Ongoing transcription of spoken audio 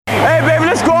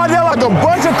like a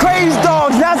bunch of crazy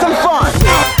dogs. Have some fun.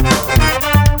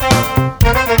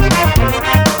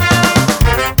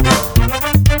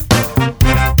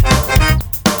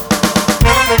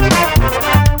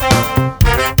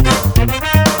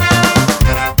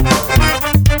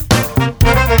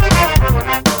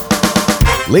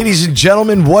 Ladies and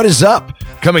gentlemen, what is up?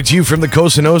 Coming to you from the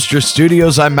Cosa Nostra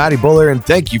studios, I'm Matty Buller, and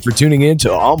thank you for tuning in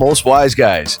to Almost Wise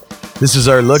Guys. This is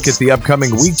our look at the upcoming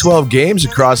Week 12 games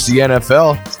across the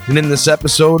NFL, and in this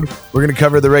episode, we're going to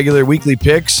cover the regular weekly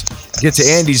picks, get to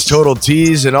Andy's total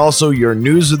tease, and also your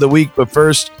news of the week. But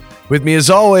first, with me as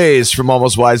always from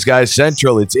Almost Wise Guys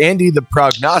Central, it's Andy the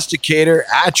prognosticator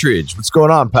Attridge. What's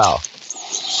going on, pal?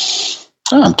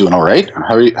 I'm doing all right.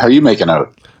 How are you making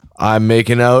out? I'm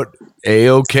making out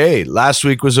A-okay. Last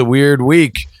week was a weird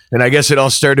week, and I guess it all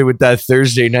started with that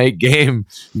Thursday night game.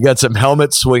 You got some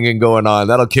helmet swinging going on.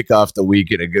 That'll kick off the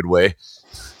week in a good way.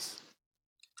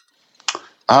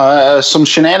 Some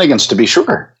shenanigans, to be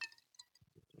sure.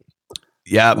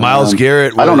 Yeah, Myles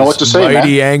Garrett was I don't know what to say,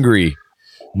 mighty angry.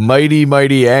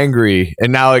 Mighty angry.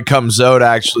 And now it comes out,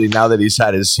 actually, now that he's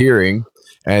had his hearing,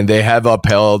 and they have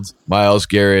upheld Myles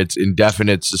Garrett's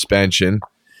indefinite suspension.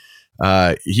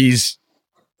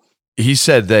 He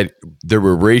said that there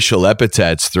were racial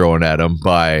epithets thrown at him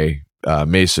by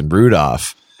Mason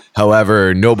Rudolph.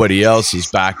 However, nobody else has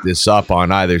backed this up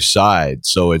on either side,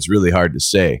 so it's really hard to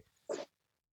say.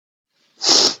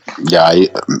 Yeah,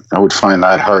 I would find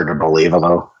that hard to believe,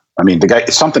 although, I mean,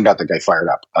 something got the guy fired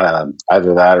up.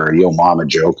 Either that or a Yo Mama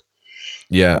joke.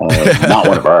 Yeah. Not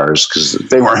one of ours, because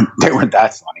they weren't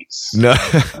that funny.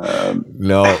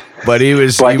 No, but he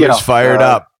was fired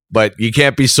up. But you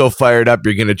can't be so fired up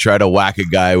you're going to try to whack a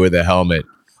guy with a helmet.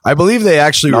 I believe they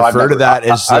actually refer to that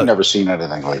as... I've never seen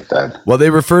anything like that. Well, they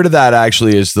refer to that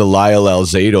actually as the Lyle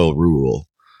Alzado rule.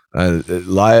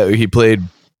 He played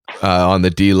on the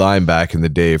D-line back in the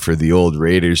day for the old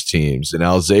Raiders teams, and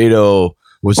Alzado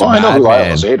was a madman. I know who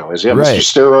Lyle Alzado is. Yeah, right.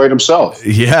 Mr. Steroid himself.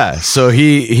 Yeah, so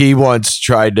he once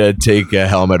tried to take a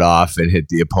helmet off and hit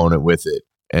the opponent with it.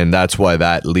 And that's why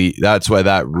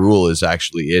that rule is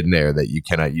actually in there, that you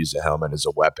cannot use a helmet as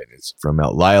a weapon. It's from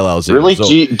Lyle Alzado. Really? So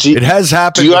it has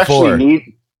happened before. Do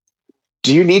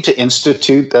you need to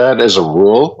institute that as a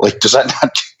rule? Like, does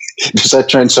that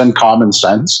transcend common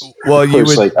sense? Well, you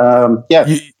would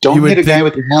don't hit a guy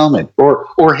with your helmet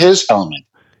or his helmet.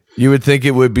 You would think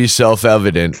it would be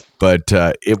self-evident, but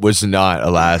it was not.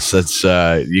 Alas, that's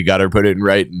you got to put it in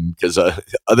writing, because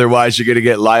otherwise you're going to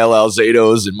get Lyle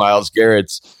Alzados and Myles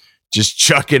Garrett's just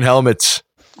chucking helmets.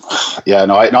 Yeah,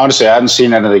 no. Honestly, I haven't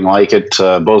seen anything like it.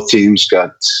 Both teams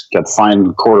got fined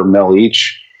 $250,000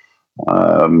 each.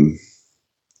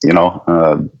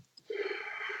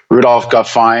 Rudolph got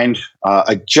fined.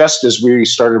 Just as we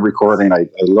started recording, I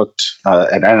looked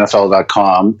at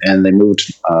NFL.com, and they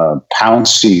moved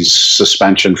Pouncey's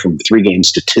suspension from 3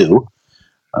 games to 2.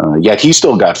 Yet he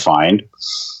still got fined.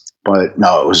 But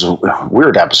no, it was a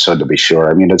weird episode, to be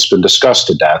sure. I mean, it's been discussed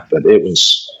to death, but it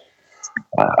was...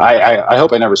 I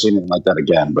hope I never see anything like that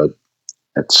again, but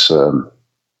it's...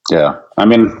 yeah. I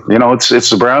mean, it's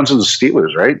the Browns and the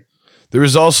Steelers, right? There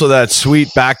was also that sweet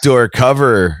backdoor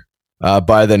cover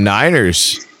by the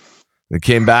Niners. They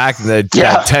came back, and that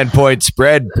 10-point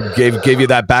spread gave you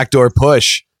that backdoor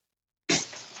push.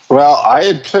 Well, I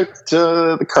had picked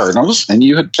the Cardinals, and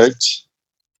you had picked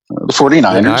the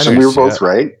 49ers, and we were both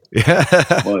right. Yeah.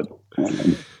 But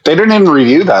they didn't even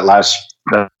review that last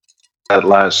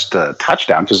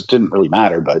touchdown, because it didn't really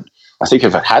matter. But I think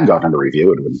if it had gone under review, it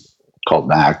would have been called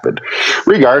back. But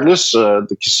regardless,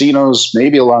 the casinos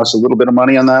maybe lost a little bit of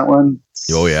money on that one.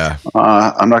 Oh yeah.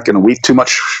 I'm not going to weep too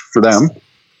much for them.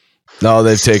 No,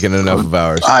 they've taken enough of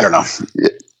ours. I don't know.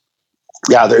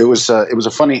 It was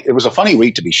a funny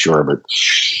week, to be sure. But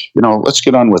let's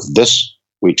get on with this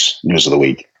week's news of the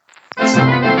week.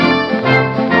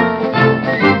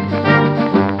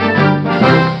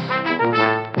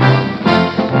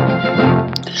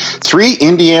 3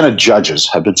 Indiana judges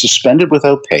have been suspended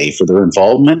without pay for their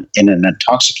involvement in an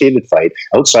intoxicated fight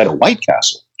outside of White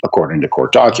Castle, according to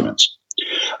court documents.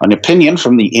 An opinion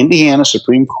from the Indiana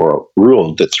Supreme Court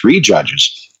ruled that 3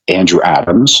 judges, Andrew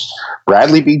Adams,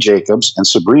 Bradley B. Jacobs, and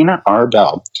Sabrina R.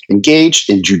 Bell, engaged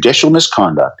in judicial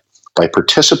misconduct by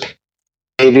participating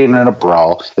in a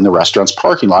brawl in the restaurant's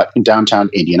parking lot in downtown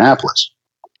Indianapolis.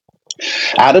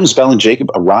 Adams, Bell, and Jacob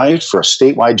arrived for a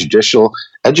statewide judicial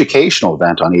educational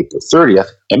event on April 30th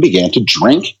and began to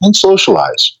drink and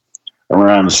socialize.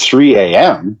 Around 3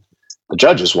 a.m., the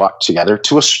judges walked together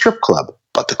to a strip club,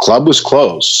 but the club was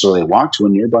closed, so they walked to a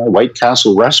nearby White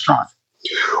Castle restaurant.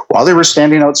 While they were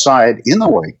standing outside in the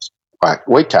White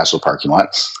White Castle parking lot,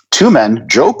 two men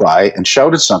drove by and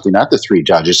shouted something at the three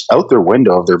judges out their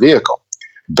window of their vehicle.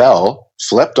 Bell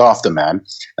flipped off the men,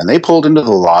 and they pulled into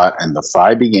the lot, and the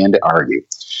five began to argue.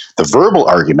 The verbal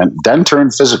argument then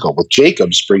turned physical, with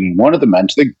Jacobs bringing one of the men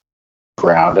to the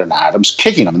ground and Adams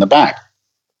kicking him in the back.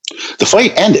 The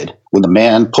fight ended when the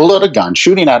man pulled out a gun,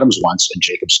 shooting Adams once and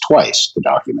Jacobs twice, the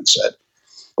document said.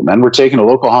 The men were taken to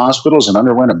local hospitals and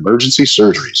underwent emergency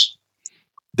surgeries.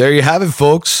 There you have it,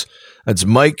 folks. That's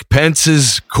Mike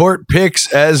Pence's court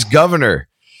picks as governor.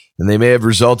 And they may have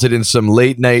resulted in some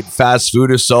late night fast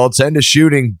food assaults and a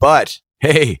shooting, but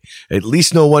hey, at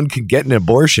least no one can get an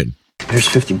abortion. Here's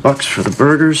 $50 for the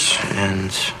burgers and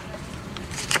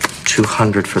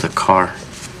 $200 for the car.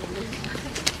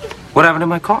 What happened to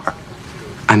my car?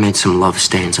 I made some love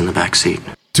stains in the back seat.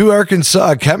 Two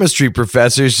Arkansas chemistry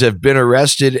professors have been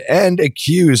arrested and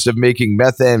accused of making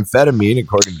methamphetamine,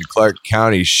 according to Clark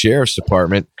County Sheriff's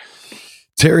Department.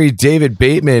 Terry David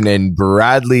Bateman and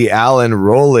Bradley Allen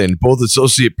Rowland, both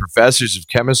associate professors of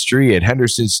chemistry at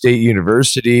Henderson State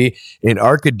University in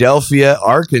Arkadelphia,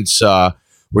 Arkansas,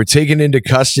 were taken into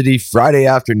custody Friday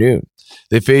afternoon.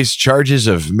 They face charges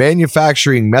of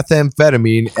manufacturing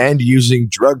methamphetamine and using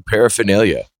drug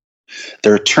paraphernalia.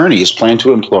 Their attorneys plan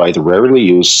to employ the rarely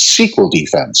used sequel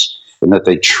defense, in that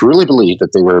they truly believe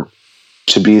that they were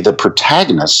to be the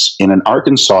protagonists in an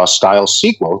Arkansas-style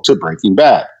sequel to Breaking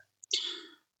Bad.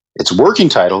 Its working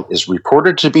title is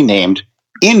reported to be named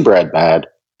Inbred Bad,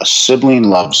 A Sibling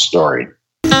Love Story.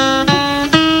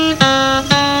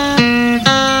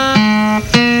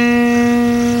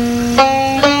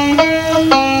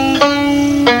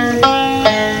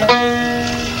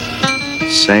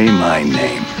 Say my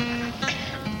name.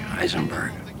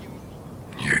 Heisenberg.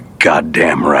 You're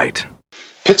goddamn right.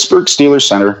 Pittsburgh Steelers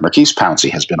center Maurkice Pouncey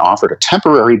has been offered a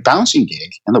temporary bouncing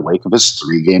gig in the wake of his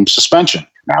 3-game suspension,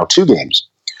 now 2 games.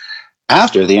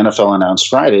 After the NFL announced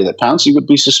Friday that Pouncey would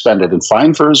be suspended and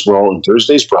fined for his role in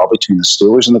Thursday's brawl between the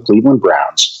Steelers and the Cleveland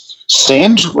Browns,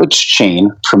 sandwich chain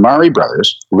Primari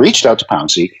Brothers reached out to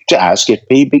Pouncey to ask if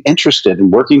he'd be interested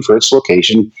in working for its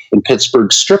location in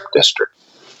Pittsburgh's Strip District.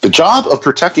 The job of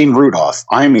protecting Rudolph,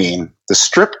 the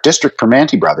Strip District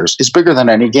Primanti Brothers, is bigger than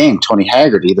any game, Tony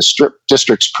Haggerty, the Strip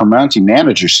District's Primanti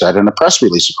manager, said in a press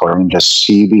release according to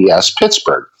CBS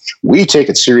Pittsburgh. We take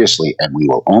it seriously, and we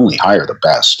will only hire the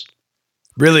best.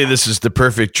 Really, this is the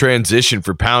perfect transition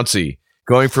for Pouncey,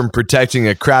 going from protecting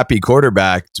a crappy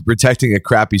quarterback to protecting a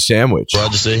crappy sandwich. I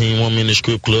just said he didn't want me in the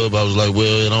strip club. I was like,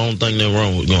 well, I don't think nothing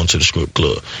wrong with going to the strip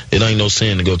club. It ain't no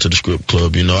sin to go to the strip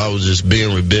club. You know, I was just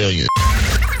being rebellious.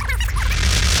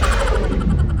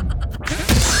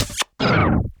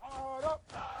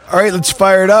 All right, let's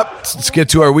fire it up. Let's get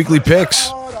to our weekly picks.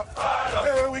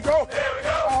 Here we go.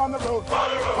 On the road.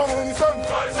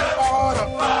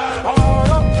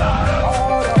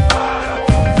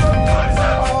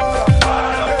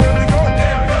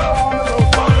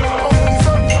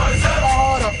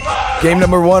 Game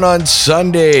number 1 on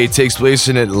Sunday takes place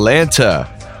in Atlanta,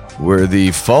 where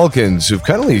the Falcons, who've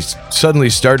kind of suddenly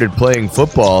started playing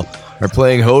football, are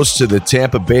playing host to the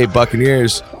Tampa Bay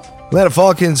Buccaneers. Atlanta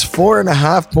Falcons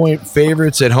 4.5-point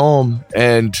favorites at home,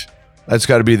 and that's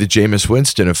got to be the Jameis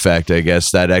Winston effect, I guess,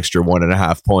 that extra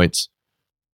 1.5 points.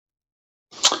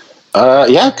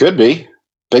 Yeah, could be.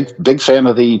 Big fan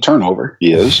of the turnover.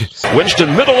 He is.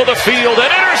 Winston, middle of the field,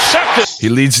 and intercepted. He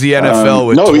leads the NFL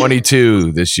with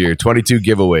 22 this year, 22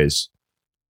 giveaways.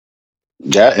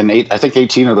 Yeah, and I think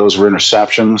 18 of those were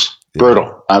interceptions.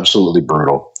 Brutal, absolutely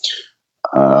brutal.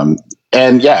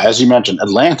 And yeah, as you mentioned,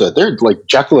 Atlanta, they're like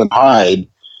Jekyll and Hyde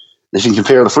if you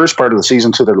compare the first part of the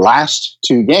season to their last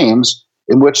 2 games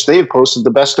in which they've posted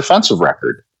the best defensive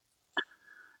record.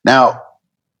 Now,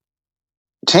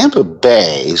 Tampa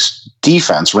Bay's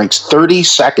defense ranks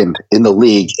 32nd in the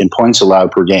league in points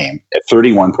allowed per game at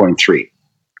 31.3.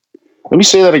 Let me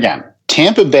say that again.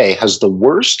 Tampa Bay has the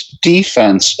worst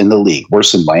defense in the league,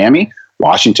 worse than Miami,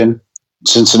 Washington,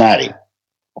 Cincinnati.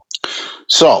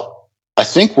 So I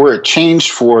think where it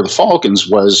changed for the Falcons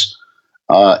was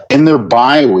in their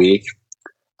bye week,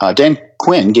 Dan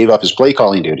Quinn gave up his play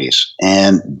calling duties,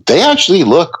 and they actually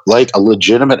look like a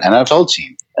legitimate NFL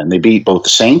team. And they beat both the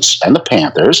Saints and the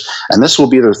Panthers, and this will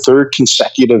be their 3rd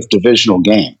consecutive divisional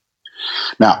game.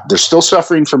 Now, they're still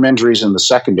suffering from injuries in the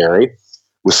secondary,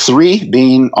 with 3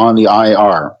 being on the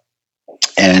IR.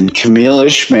 And Camille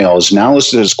Ishmael is now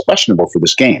listed as questionable for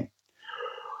this game.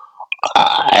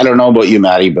 I don't know about you,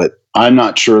 Matty, but I'm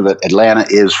not sure that Atlanta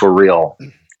is for real.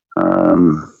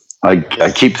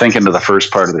 I keep thinking to the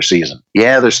first part of their season.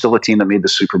 Yeah, they're still a team that made the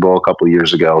Super Bowl a couple of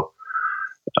years ago.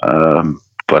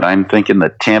 but I'm thinking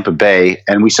that Tampa Bay,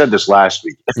 and we said this last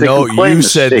week. No, you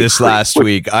said this last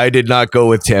week. I did not go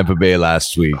with Tampa Bay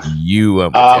last week. You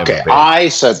went with Tampa Bay. I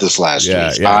said this last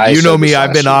week. Yeah. You know me.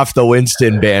 I've been off the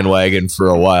Winston bandwagon for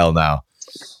a while now.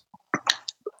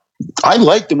 I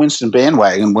like the Winston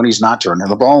bandwagon when he's not turning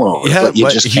the ball over. Yeah, but you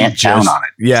just can't count on it.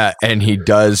 Yeah, and he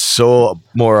does so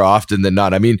more often than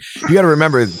not. I mean, you got to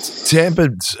remember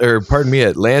Atlanta's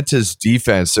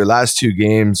defense, their last two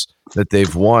games that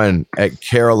they've won at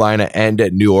Carolina and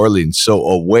at New Orleans, so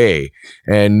away.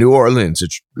 And New Orleans,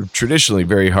 it's traditionally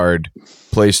very hard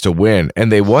place to win.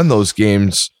 And they won those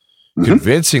games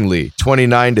convincingly,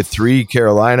 29-3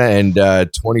 Carolina and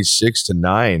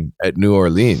 26-9 at New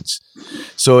Orleans.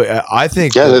 So I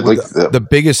think the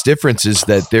biggest difference is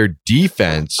that their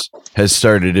defense has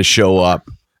started to show up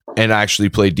and actually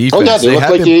play defense. Oh yeah, they look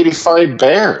like the 85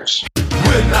 Bears.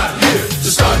 We're not here to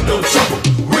start no trouble.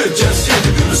 We're just here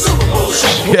to do the Super Bowl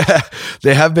show. Yeah,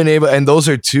 they have been able, and those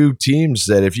are two teams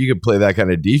that if you could play that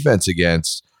kind of defense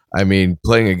against, I mean,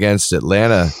 playing against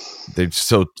Atlanta,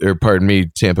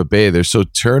 Tampa Bay, they're so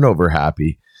turnover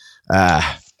happy.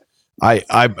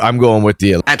 I'm going with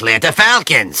the Atlanta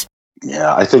Falcons.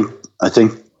 Yeah, I think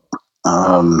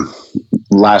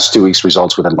last 2 weeks'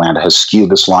 results with Atlanta has skewed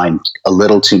this line a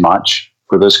little too much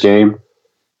for this game.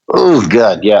 Oh,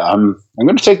 God, yeah, I'm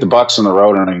going to take the Bucs on the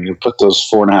road, and I'm going to put those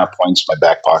 4.5 points in my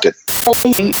back pocket. 1,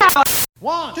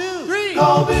 2, 3.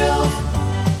 Go Bills.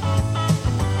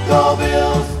 Go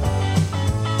Bills.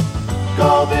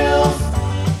 Go Bills.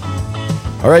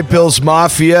 All right, Bills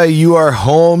Mafia, you are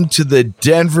home to the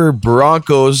Denver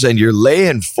Broncos, and you're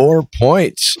laying 4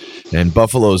 points. And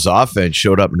Buffalo's offense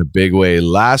showed up in a big way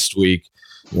last week.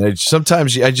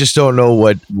 Sometimes I just don't know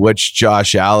which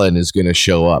Josh Allen is going to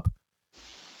show up.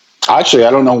 Actually,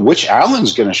 I don't know which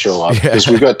Allen's going to show up because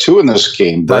we've got two in this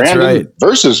game. Brandon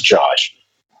versus Josh.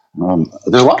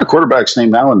 There's a lot of quarterbacks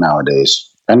named Allen nowadays,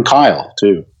 and Kyle,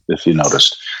 too, if you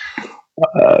noticed.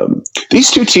 These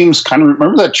two teams kind of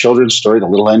remember that children's story, The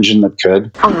Little Engine That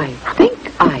Could? I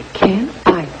think I can.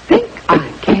 I think I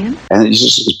can. And it's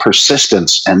just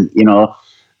persistence. And,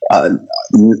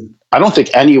 I don't think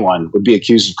anyone would be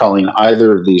accused of calling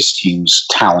either of these teams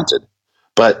talented,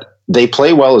 but they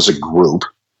play well as a group.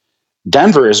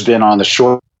 Denver has been on the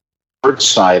short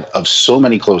side of so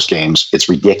many close games. It's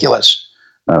ridiculous.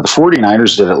 The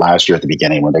 49ers did it last year at the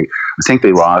beginning when I think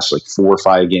they lost like 4 or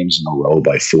 5 games in a row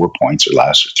by 4 points or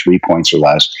less, or 3 points or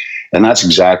less. And that's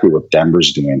exactly what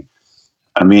Denver's doing.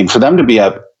 I mean, for them to be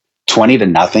up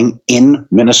 20-0 in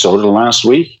Minnesota last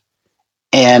week,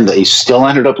 and they still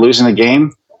ended up losing the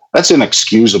game, that's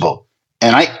inexcusable.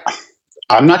 And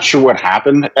I'm not sure what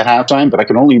happened at halftime, but I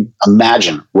can only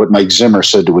imagine what Mike Zimmer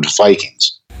said to the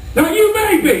Vikings. Now, you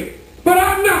may be, but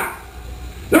I'm not.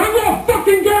 Now, I'm going to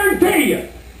fucking guarantee you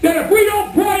that if we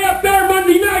don't play up there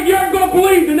Monday night, you aren't going to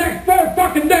believe the next 4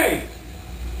 fucking days.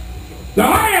 Now,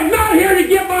 I am not here to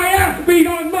get my ass beat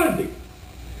on Monday.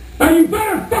 Now, you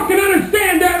better fucking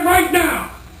understand that right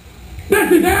now.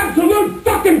 This is absolute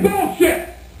fucking bullshit.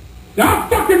 Now, I'll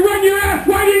fucking run your ass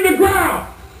right into the ground.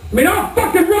 I mean, I'll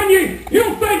fucking run you.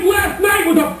 You'll think last night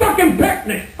was a fucking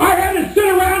picnic. I had to sit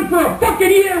around for a fucking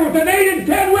year with an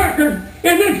 8-10 record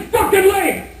in this fucking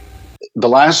league. The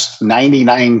last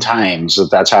 99 times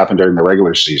that's happened during the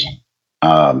regular season,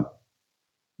 the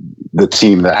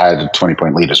team that had a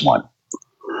 20-point lead has won.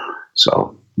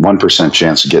 So 1%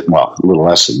 chance of getting, a little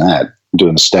less than that,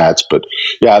 doing the stats. But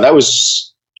yeah, that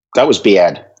was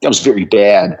bad. That was very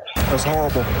bad. That's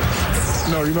horrible.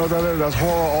 No, you know what that is? That's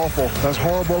horror awful. That's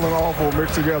horrible and awful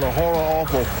mixed together. Horror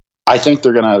awful. I think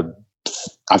they're gonna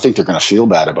feel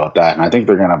bad about that, and I think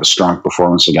they're gonna have a strong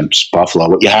performance against Buffalo.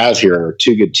 What you have here are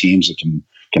two good teams that can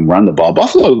run the ball.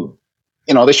 Buffalo,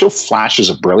 they show flashes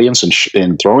of brilliance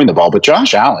in throwing the ball, but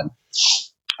Josh Allen,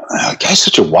 guy's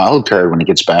such a wild card when he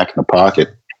gets back in the pocket.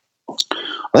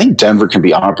 I think Denver can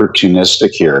be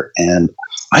opportunistic here, and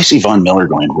I see Von Miller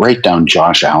going right down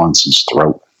Josh Allen's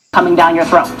throat. Coming down your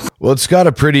throat. Well, it's got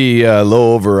a pretty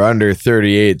low over-under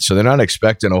 38, so they're not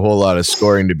expecting a whole lot of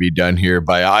scoring to be done here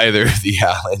by either of the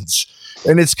Allens.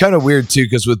 And it's kind of weird, too,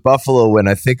 because with Buffalo, when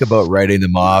I think about writing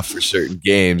them off for certain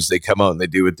games, they come out and they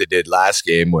do what they did last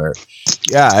game where,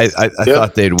 I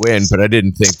thought they'd win, but I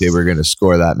didn't think they were going to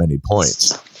score that many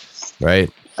points, right?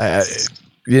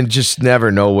 You just never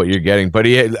know what you're getting. But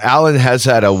Allen has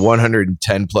had a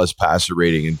 110-plus passer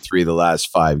rating in 3 of the last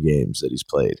 5 games that he's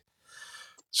played.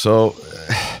 So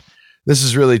this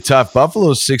is really tough.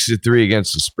 Buffalo's 6-3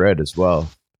 against the spread as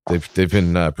well. They've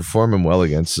been performing well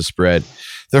against the spread.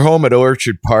 They're home at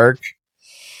Orchard Park.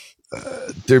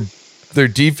 Their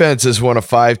defense is one of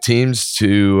 5 teams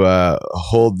to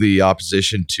hold the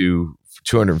opposition to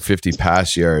 250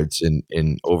 pass yards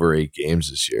in over 8 games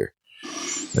this year.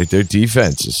 Like, their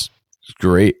defense is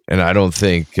great, and I don't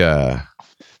think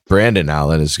Brandon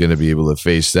Allen is going to be able to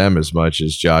face them as much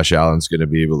as Josh Allen's going to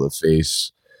be able to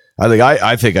face.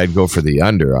 I think I'd go for the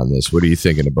under on this. What are you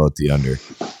thinking about the under?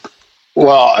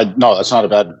 Well, no, that's not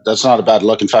a bad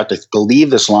look. In fact, I believe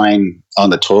this line on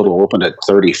the total opened at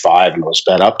 35 and was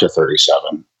bet up to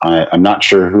 37. I'm not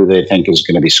sure who they think is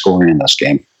going to be scoring in this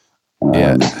game.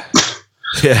 Yeah,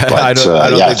 but, I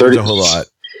don't think there's a whole lot.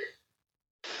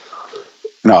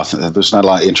 No, there's not a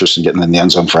lot of interest in getting in the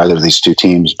end zone for either of these two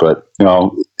teams. But,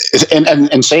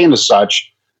 and saying as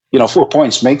such, 4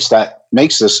 points makes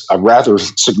this a rather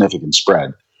significant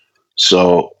spread.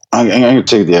 So I'm going to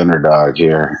take the underdog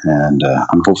here, and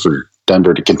I'm hoping for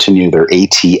Denver to continue their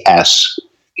ATS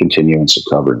continuance of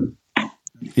covering.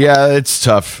 Yeah, it's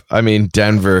tough. I mean,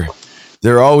 Denver,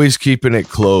 they're always keeping it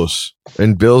close,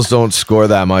 and Bills don't score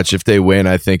that much. If they win,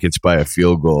 I think it's by a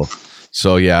field goal.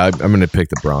 So, yeah, I'm going to pick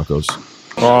the Broncos.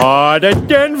 Oh, the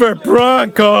Denver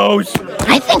Broncos.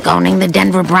 I think owning the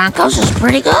Denver Broncos is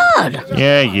pretty good.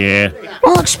 Yeah.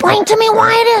 Well, explain to me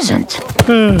why it isn't.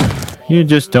 You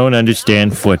just don't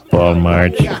understand football,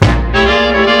 Marge.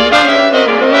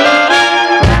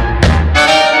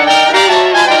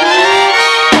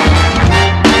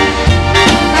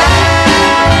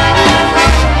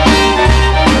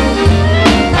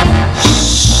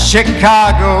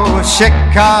 Chicago,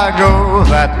 Chicago,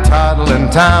 that toddling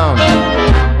town.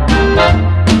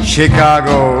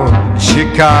 Chicago,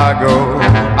 Chicago,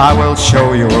 I will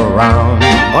show you around.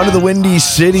 On to the Windy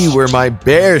City, where my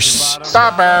Bears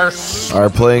are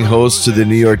playing host to the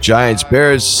New York Giants.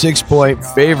 Bears 6-point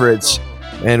favorites,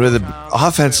 and with an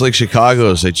offense like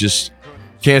Chicago's, I just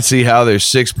can't see how they're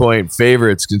 6-point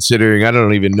favorites, considering I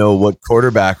don't even know what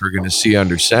quarterback we're going to see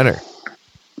under center.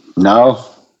 No.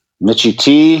 Mitchie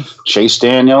T, Chase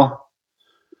Daniel.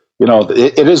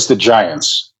 It is the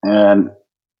Giants. And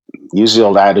use the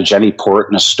old adage, any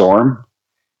port in a storm.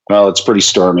 Well, it's pretty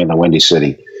stormy in the Windy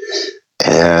City.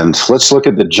 And let's look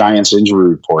at the Giants injury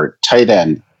report. Tight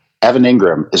end Evan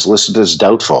Ingram is listed as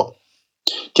doubtful.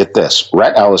 Get this.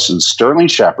 Rhett Ellison, Sterling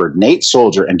Shepard, Nate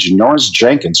Soldier, and Janoris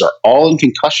Jenkins are all in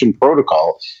concussion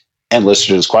protocol and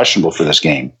listed as questionable for this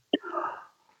game.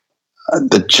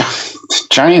 The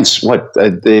Giants,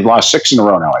 they've lost 6 in a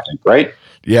row now, I think, right?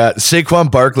 Yeah,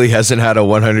 Saquon Barkley hasn't had a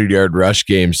 100-yard rush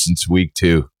game since week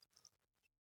 2.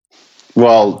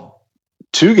 Well,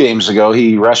 2 games ago,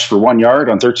 he rushed for 1 yard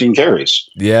on 13 carries.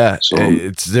 Yeah, so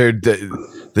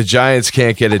the Giants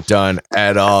can't get it done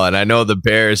at all. And I know the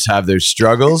Bears have their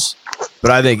struggles,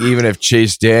 but I think even if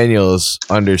Chase Daniels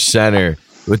under center,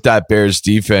 what that Bears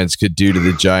defense could do to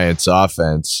the Giants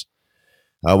offense.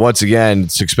 Once again,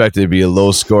 it's expected to be a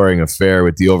low-scoring affair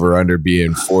with the over-under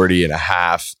being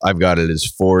 40.5. I've got it as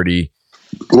 40.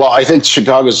 Well, I think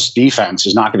Chicago's defense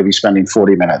is not going to be spending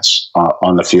 40 minutes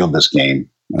on the field this game.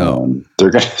 No. They're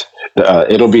going to.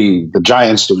 It'll be the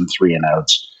Giants doing 3 and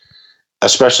outs,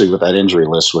 especially with that injury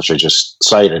list, which I just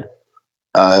cited.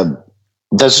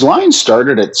 This line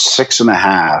started at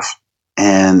 6.5,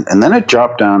 and then it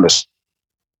dropped down to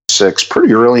 6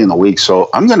 pretty early in the week. So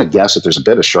I'm going to guess that there's a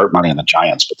bit of sharp money on the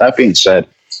Giants. But that being said,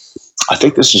 I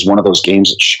think this is one of those games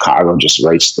that Chicago just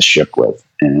rights the ship with.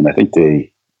 And I think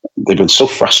they've been so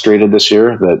frustrated this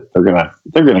year that they're going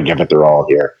to give it their all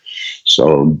here.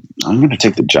 So I'm going to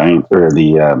take the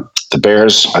the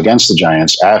Bears against the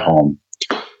Giants at home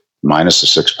minus the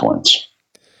 6 points.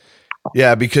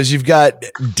 Yeah, because you've got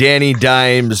Danny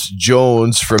Dimes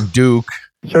Jones from Duke.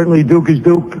 Certainly Duke is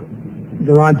Duke.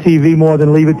 They're on TV more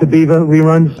than Leave It to Beaver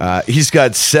reruns. He's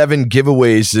got 7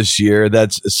 giveaways this year.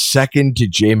 That's second to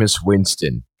Jameis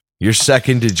Winston. You're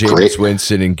second to Jameis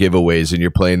Winston in giveaways, and you're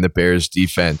playing the Bears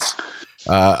defense.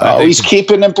 He's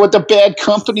keeping him with the bad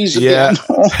companies again.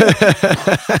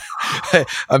 Yeah.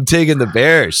 I'm taking the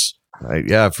Bears.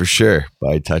 Yeah, for sure,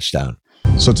 by a touchdown.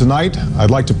 So tonight, I'd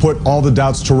like to put all the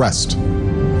doubts to rest.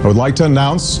 I would like to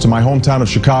announce to my hometown of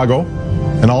Chicago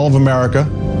and all of America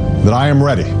that I am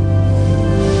ready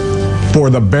for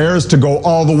the Bears to go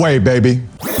all the way, baby. Baby,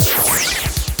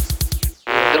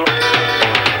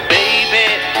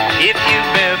 if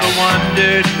you've ever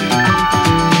wondered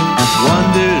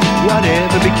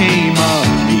whatever became of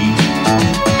me,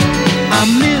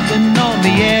 I'm living on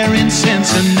the air in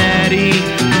Cincinnati,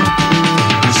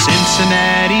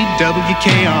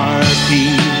 WKRP.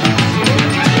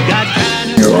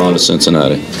 We're on to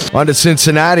Cincinnati. On to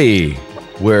Cincinnati,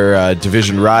 where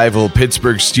division rival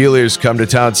Pittsburgh Steelers come to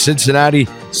town. Cincinnati,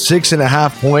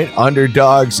 6.5-point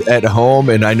underdogs at home.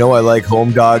 And I know I like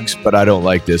home dogs, but I don't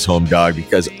like this home dog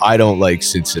because I don't like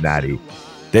Cincinnati.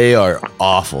 They are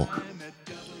awful.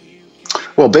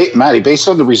 Well, Matty, based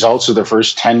on the results of their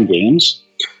first 10 games,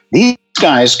 these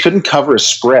guys couldn't cover a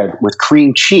spread with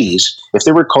cream cheese if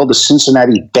they were called the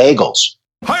Cincinnati Bagels.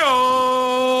 Hi-oh!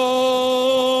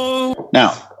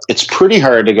 Now, it's pretty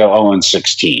hard to go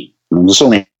 0-16. I mean, this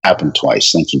only happened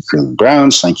twice. Thank you, Cleveland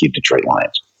Browns. Thank you, Detroit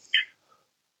Lions.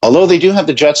 Although they do have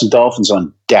the Jets and Dolphins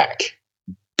on deck.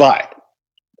 But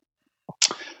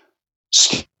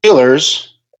Steelers,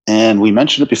 and we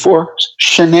mentioned it before,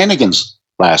 shenanigans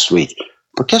last week.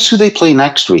 But guess who they play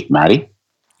next week, Matty?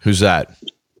 Who's that?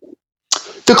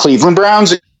 The Cleveland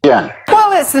Browns again.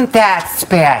 Well, isn't that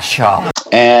special?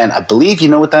 And I believe you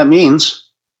know what that means.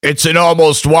 It's an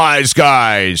Almost Wise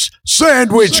Guys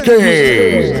sandwich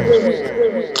game.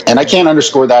 And I can't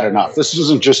underscore that enough. This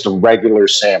isn't just a regular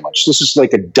sandwich. This is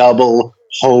like a double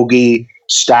hoagie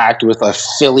stacked with a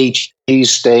Philly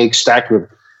cheesesteak, stacked with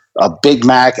a Big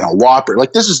Mac and a Whopper.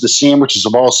 Like, this is the sandwiches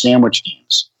of all sandwich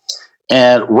games.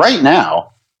 And right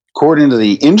now, according to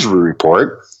the injury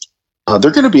report,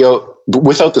 they're going to be out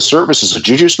without the services of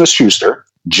Juju Smith-Schuster,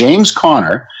 James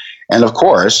Conner, and of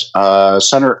course,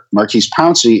 center Marquise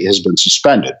Pouncey has been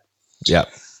suspended. Yeah.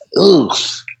 Ooh.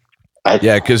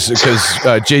 Because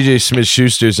J.J.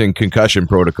 Smith-Schuster's in concussion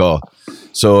protocol.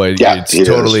 So it's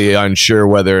totally unsure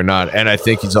whether or not. And I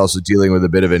think he's also dealing with a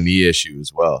bit of a knee issue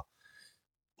as well.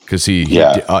 Because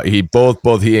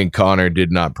both he and Connor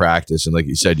did not practice. And like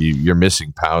you said, you're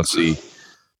missing Pouncey.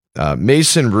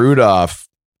 Mason Rudolph,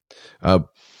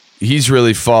 he's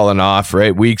really fallen off,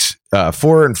 right? Weeks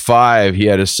 4 and 5, he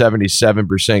had a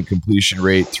 77% completion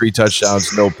rate, 3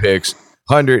 touchdowns, no picks,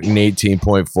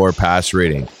 118.4 pass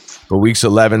rating. But weeks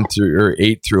 8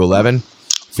 through 11,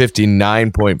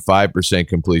 59.5%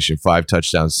 completion, 5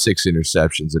 touchdowns, 6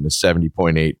 interceptions, and a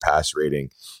 70.8 pass rating.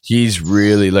 He's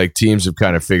really, like, teams have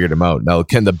kind of figured him out. Now,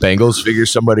 can the Bengals figure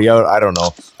somebody out? I don't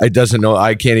know. I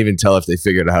can't even tell if they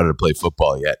figured out how to play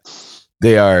football yet.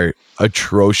 They are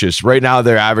atrocious. Right now,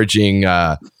 they're averaging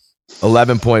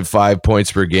 11.5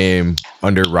 points per game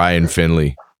under Ryan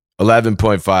Finley.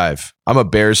 11.5. I'm a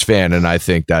Bears fan, and I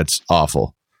think that's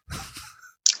awful.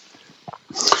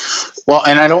 Well,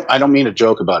 and I don't mean to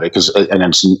joke about it,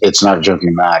 and it's not a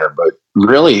joking matter, but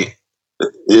really,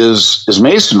 is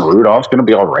Mason Rudolph going to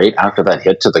be all right after that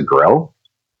hit to the grill?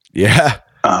 Yeah.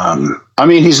 I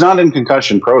mean, he's not in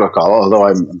concussion protocol, although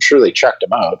I'm sure they checked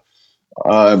him out.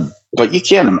 But you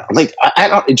can't, like, I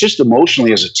don't, just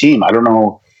emotionally as a team, I don't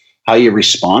know how you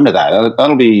respond to that.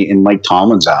 That'll be in Mike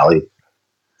Tomlin's alley.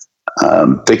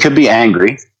 They could be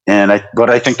angry, but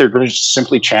I think they're going to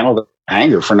simply channel the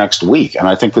anger for next week. And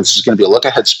I think this is going to be a look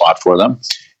ahead spot for them.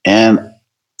 And,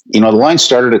 the line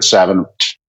started at 7,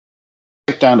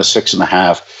 down to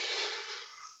 6.5.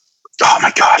 Oh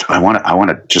my God. I want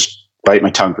to just bite my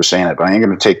tongue for saying it, but I ain't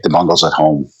going to take the Bengals at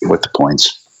home with the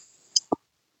points.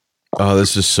 Oh,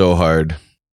 this is so hard.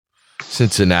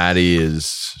 Cincinnati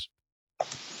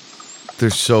they're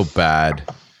so bad.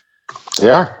 They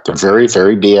are. They're very,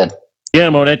 very bad. Yeah,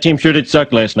 Mo, that team sure did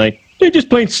suck last night. They just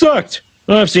plain sucked.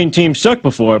 I've seen teams suck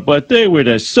before, but they were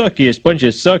the suckiest bunch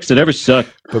of sucks that ever sucked.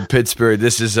 But Pittsburgh,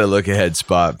 this is a look-ahead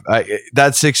spot.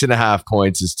 That 6.5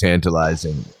 points is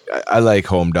tantalizing. I like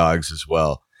home dogs as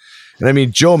well. And I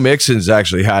mean, Joe Mixon's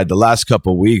actually had the last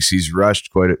couple of weeks. He's rushed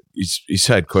he's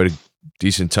had quite a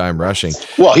decent time rushing.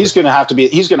 Well, he's going to have to be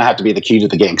the key to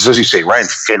the game because, as you say, Ryan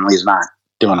Finley's not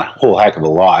doing a whole heck of a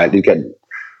lot. You got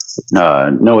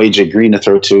no AJ Green to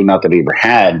throw to, not that he ever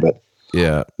had, but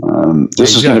yeah,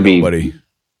 this is going to be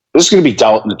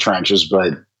dealt in the trenches.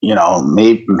 But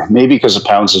maybe because of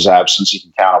Pounce's absence, you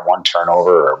can count on one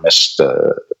turnover or missed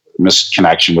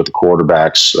connection with the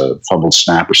quarterbacks, fumbled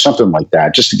snap or something like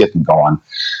that, just to get them going.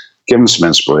 Give them some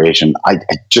inspiration. I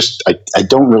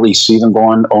don't really see them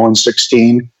going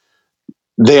 0-16.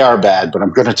 They are bad, but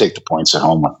I'm going to take the points at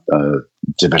home with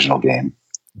divisional game.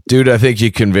 Dude, I think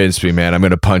you convinced me, man. I'm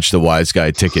going to punch the wise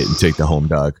guy ticket and take the home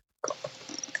dog.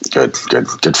 Good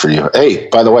for you. Hey,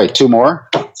 by the way, 2 more.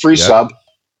 Free sub.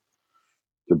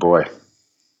 Good boy.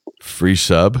 Free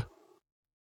sub?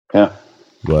 Yeah.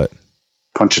 What?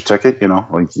 Punch a ticket,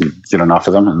 like you get enough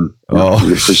of them and you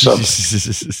get free sub.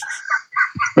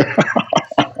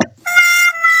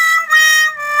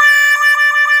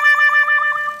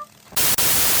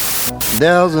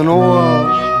 There's an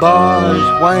old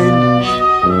barge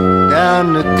winding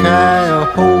down the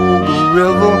Cuyahoga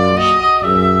River,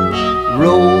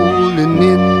 rolling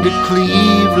into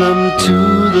Cleveland to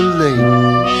the lake.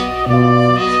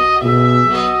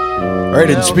 All right,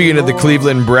 and speaking of the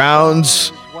Cleveland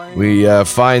Browns, we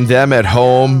find them at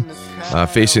home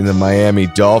facing the Miami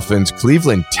Dolphins.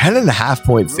 Cleveland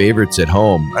 10.5-point favorites at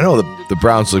home. I know the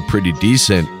Browns look pretty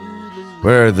decent.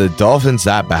 But are the Dolphins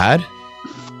that bad?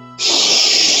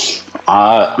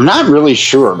 I'm not really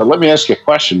sure, but let me ask you a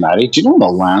question, Matty. Do you know the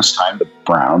last time the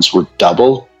Browns were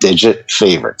double-digit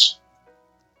favorites?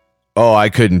 Oh, I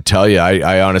couldn't tell you.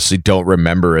 I honestly don't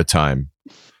remember a time.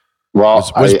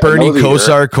 Well, was Bernie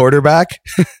Kosar quarterback?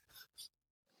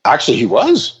 Actually, he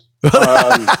was. He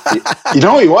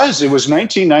was. It was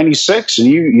 1996, and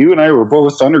you and I were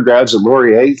both undergrads at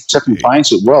Laurier, tipping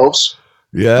pints at Wells.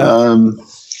 Yeah.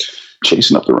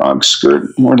 Chasing up the wrong skirt,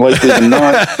 more likely than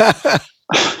not.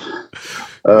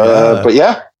 But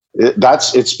yeah,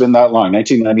 it's been that long.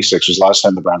 1996 was the last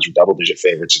time the Browns were double-digit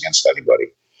favorites against anybody.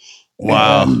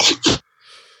 Wow. And,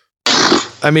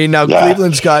 I mean, now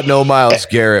Cleveland's got no Myles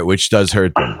Garrett, which does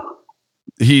hurt them.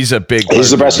 He's the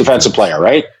best defensive player,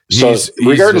 right? So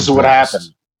regardless of what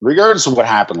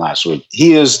happened last week,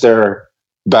 he is their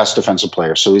best defensive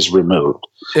player, so he's removed.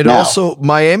 And also,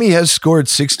 Miami has scored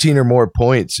 16 or more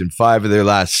points in 5 of their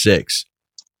last 6.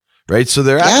 Right, so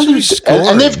they're actually scoring.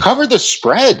 And they've covered the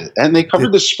spread. And they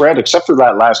covered the spread, except for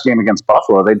that last game against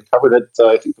Buffalo. They'd covered it,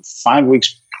 I think, 5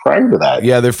 weeks prior to that.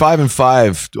 Yeah, they're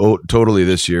 5-5 totally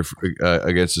this year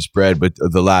against the spread, but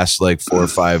the last 4 or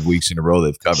 5 weeks in a row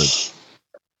they've covered.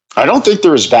 I don't think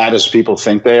they're as bad as people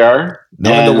think they are.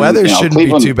 No, and the weather shouldn't be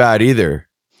too bad either.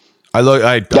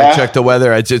 I checked the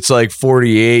weather. It's like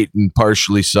 48 and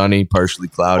partially sunny, partially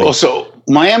cloudy. Well, so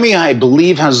Miami, I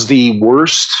believe, has the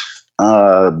worst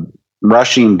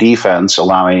rushing defense,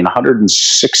 allowing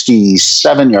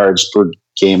 167 yards per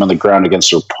game on the ground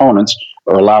against their opponents,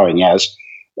 or allowing, yes.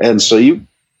 And so you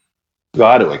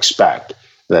got to expect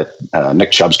that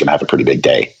Nick Chubb's going to have a pretty big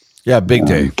day. Yeah, big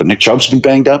day. But Nick Chubb's been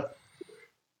banged up.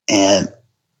 And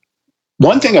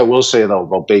one thing I will say, though,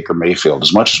 about Baker Mayfield,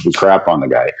 as much as we crap on the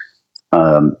guy,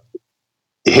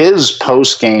 his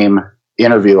post-game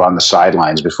interview on the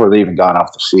sidelines before they even got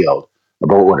off the field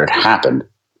about what had happened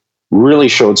really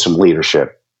showed some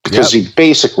leadership, because he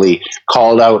basically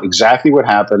called out exactly what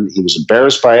happened. He was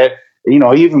embarrassed by it. He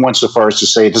even went so far as to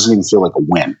say it doesn't even feel like a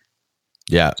win.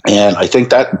 Yeah. And I think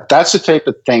that's the type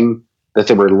of thing that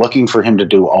they were looking for him to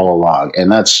do all along.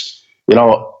 And that's,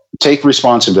 take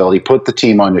responsibility, put the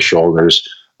team on your shoulders.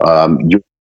 You're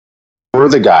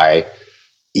the guy,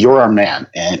 you're our man.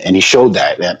 And he showed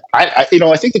that. And I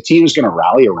think the team is going to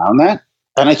rally around that.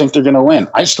 And I think they're going to win.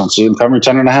 I just don't see them covering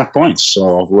 10.5 points.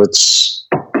 So let's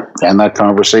end that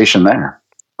conversation there.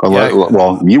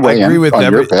 Well, you weigh in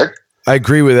on your pick. I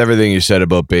agree with everything you said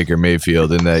about Baker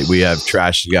Mayfield, and that we have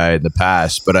trashed the guy in the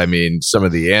past. But I mean, some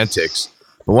of the antics.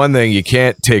 The one thing you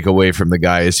can't take away from the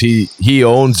guy is he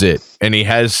owns it, and he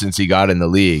has since he got in the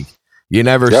league. You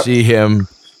never see him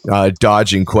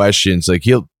dodging questions. Like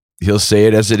he'll say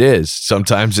it as it is.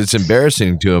 Sometimes it's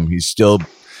embarrassing to him. He still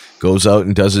goes out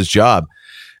and does his job.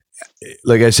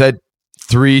 Like I said,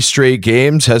 3 straight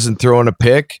games, hasn't thrown a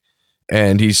pick,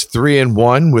 and he's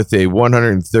 3-1 with a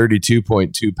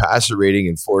 132.2 passer rating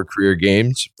in 4 career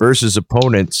games versus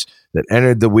opponents that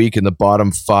entered the week in the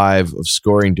bottom 5 of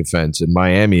scoring defense. And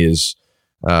Miami is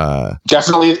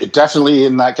definitely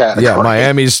in that category. Yeah,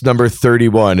 Miami's number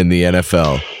 31 in the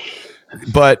NFL.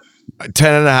 But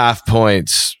 10.5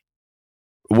 points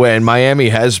when Miami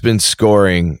has been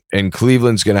scoring, and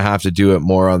Cleveland's going to have to do it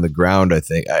more on the ground, I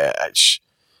think.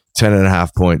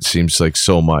 10.5 points seems like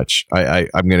so much. I'm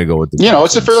going to go with the defense.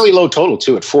 It's a fairly low total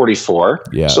too at 44.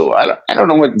 Yeah. So I don't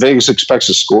know what Vegas expects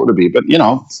the score to be, but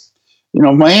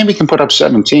Miami can put up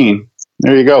 17.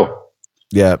 There you go.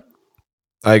 Yeah,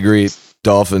 I agree.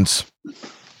 Dolphins.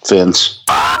 Fins.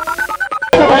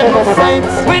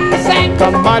 When the Saints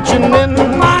come marching in,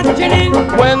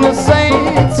 when the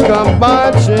Saints come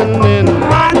marching in.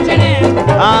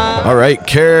 All right,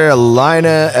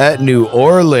 Carolina at New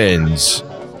Orleans.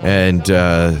 And,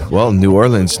 New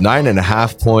Orleans,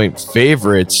 9.5 point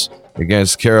favorites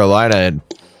against Carolina. And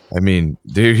I mean,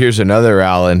 here's another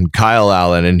Kyle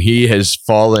Allen, and he has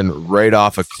fallen right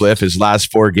off a cliff. His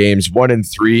last 4 games,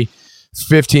 1-3,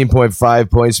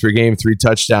 15.5 points per game, 3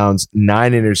 touchdowns,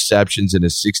 9 interceptions, and a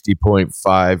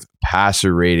 60.5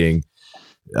 passer rating.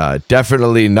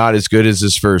 Definitely not as good as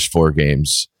his first 4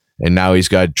 games. And now he's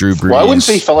got Drew Brees. Well, I wouldn't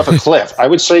say he fell off a cliff. I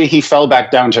would say he fell back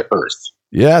down to earth.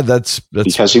 Yeah, that's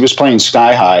because he was playing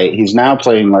sky high. He's now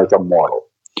playing like a mortal.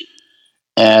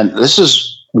 And this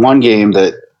is one game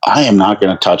that I am not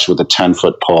going to touch with a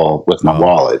 10-foot pole with my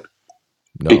wallet,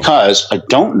 because I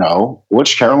don't know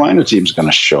which Carolina team is going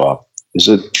to show up. Is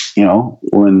it,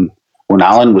 when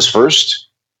Allen was first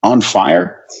on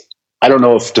fire? I don't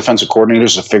know if defensive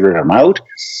coordinators have figured him out.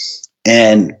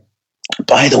 And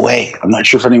by the way, I'm not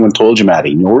sure if anyone told you,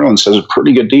 Matty, New Orleans has a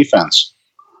pretty good defense.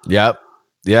 Yep.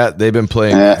 Yeah, they've been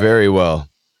playing very well.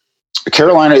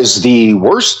 Carolina is the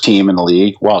worst team in the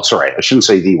league. Well, sorry, I shouldn't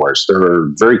say the worst. They're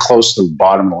very close to the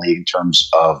bottom of the league in terms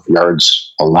of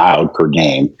yards allowed per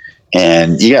game.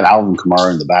 And you got Alvin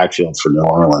Kamara in the backfield for New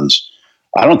Orleans.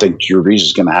 I don't think Drew Brees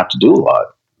is going to have to do a lot.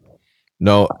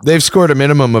 No, they've scored a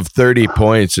minimum of 30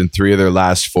 points in 3 of their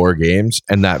last 4 games.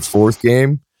 And that 4th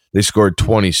game, they scored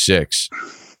 26.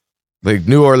 Like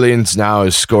New Orleans now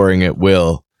is scoring at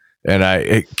will. And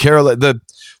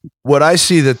what I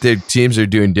see that the teams are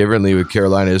doing differently with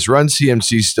Carolina is Run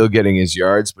CMC still getting his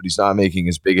yards, but he's not making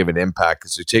as big of an impact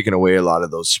because they're taking away a lot of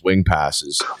those swing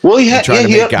passes. Well, he had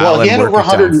over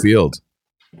 100 downfield.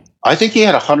 I think he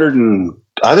had 112,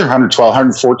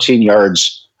 114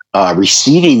 yards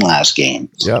receiving last game.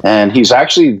 Yep. And he's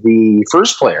actually the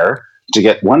first player to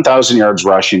get 1,000 yards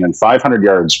rushing and 500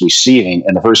 yards receiving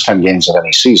in the first 10 games of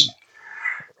any season.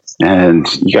 And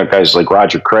you got guys like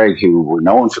Roger Craig who were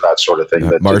known for that sort of thing.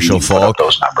 That Marshall Faulk,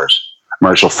 those numbers.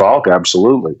 Marshall Faulk,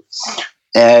 absolutely.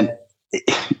 And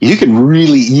you can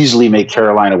really easily make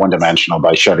Carolina one-dimensional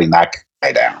by shutting that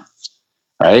guy down,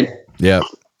 right? Yeah.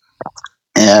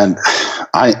 And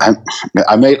I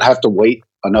might have to wait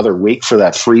another week for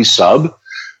that free sub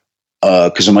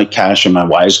because I might cash in my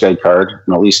Wise Guy card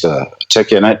and at least a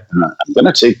tick in it. And I'm going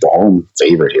to take the home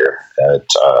favorite here at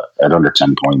under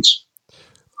 10 points.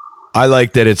 I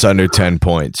like that it's under 10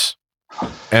 points,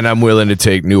 and I'm willing to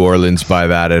take New Orleans by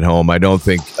that at home. I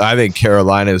think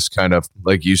Carolina's kind of,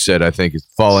 like you said, I think it's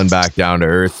fallen back down to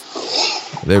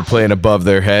earth. They're playing above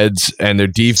their heads, and their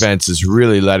defense is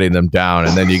really letting them down.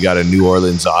 And then you got a New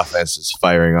Orleans offense that's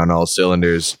firing on all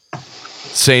cylinders.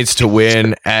 Saints to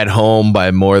win at home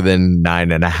by more than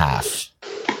 9.5.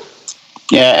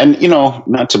 Yeah, and,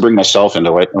 not to bring myself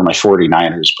into it or my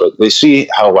 49ers, but they see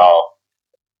how well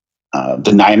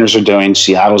the Niners are doing.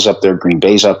 Seattle's up there, Green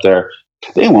Bay's up there.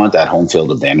 They want that home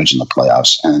field advantage in the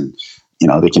playoffs, and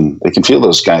they can feel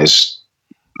those guys,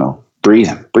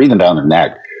 breathing down their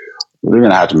neck. They're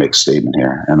going to have to make a statement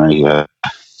here, and I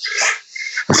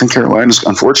think Carolina's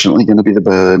unfortunately going to be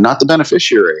not the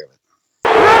beneficiary of it.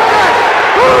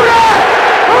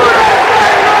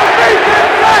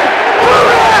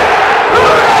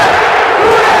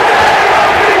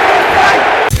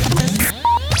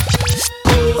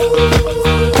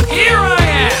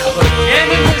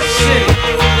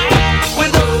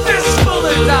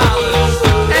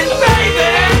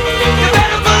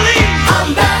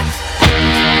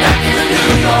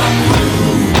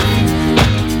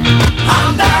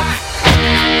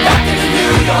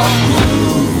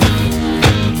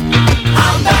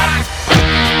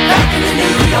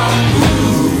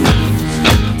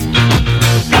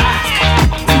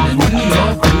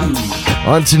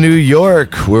 On to New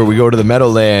York, where we go to the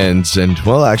Meadowlands, and,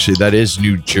 well, actually, that is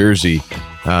New Jersey.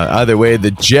 Either way,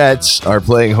 the Jets are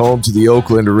playing home to the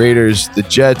Oakland Raiders. The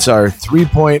Jets are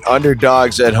 3-point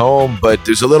underdogs at home, but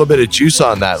there's a little bit of juice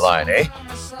on that line, eh?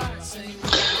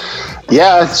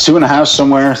 Yeah, 2.5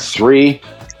 somewhere, 3.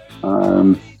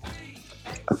 I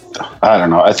don't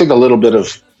know. I think a little bit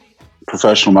of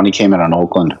professional money came in on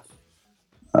Oakland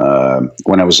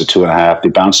when it was a 2.5. They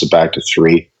bounced it back to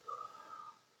 3.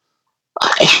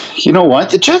 You know what?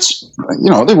 The Jets,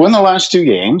 they won the last 2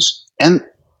 games, and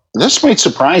this might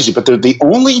surprise you, but they're the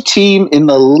only team in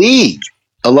the league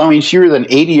allowing fewer than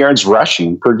 80 yards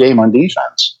rushing per game on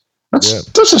defense.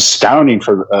 That's astounding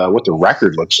for what the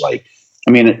record looks like.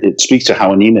 I mean, it speaks to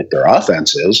how anemic their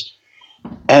offense is.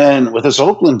 And with this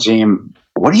Oakland team,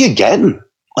 what are you getting?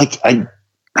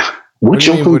 Which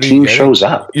Oakland team shows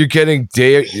up? You're getting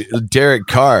Derek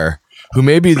Carr, who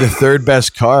may be the 3rd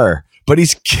best Carr, but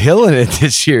he's killing it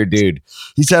this year, dude.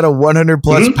 He's had a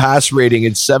 100-plus pass rating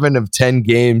in 7 of 10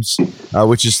 games,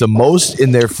 which is the most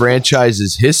in their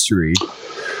franchise's history.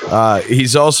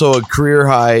 He's also a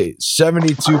career-high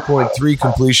 72.3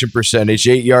 completion percentage,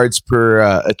 8 yards per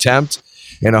attempt,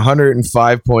 and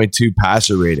 105.2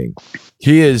 passer rating.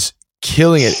 He is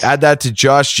killing it. Add that to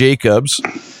Josh Jacobs.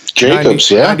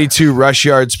 92 rush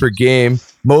yards per game,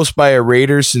 most by a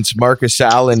Raider since Marcus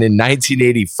Allen in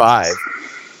 1985.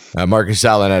 Marcus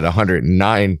Allen had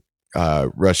 109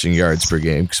 rushing yards per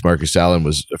game because Marcus Allen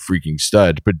was a freaking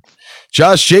stud. But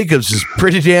Josh Jacobs is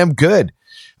pretty damn good.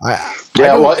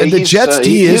 The Jets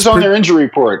D is on their injury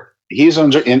report. He's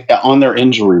on their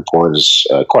injury report is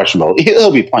questionable.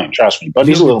 He'll be playing, trust me, but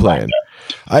he's a little playing.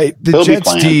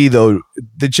 The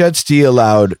Jets D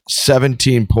allowed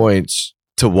 17 points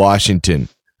to Washington,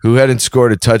 who hadn't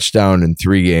scored a touchdown in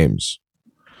 3 games.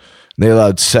 They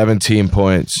allowed 17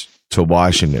 points to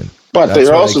Washington. But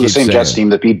they're also the same Jets team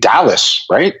that beat Dallas,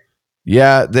 right?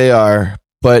 Yeah, they are.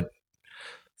 But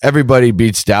everybody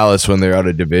beats Dallas when they're out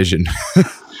of division.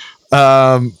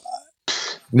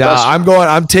 No,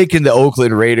 I'm taking the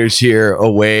Oakland Raiders here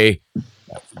away.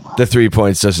 The 3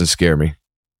 points doesn't scare me.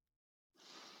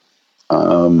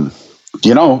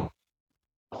 You know,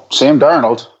 Sam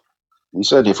Darnold, he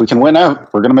said, if we can win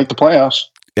out, we're going to make the playoffs.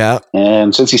 Yeah.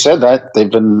 And since he said that, they've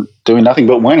been doing nothing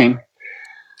but winning.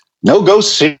 No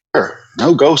ghosts here.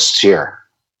 No ghosts here.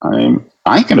 I'm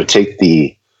going to take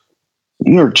the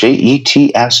New York Jets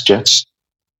at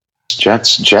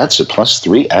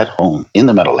 +3 at home in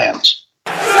the Meadowlands.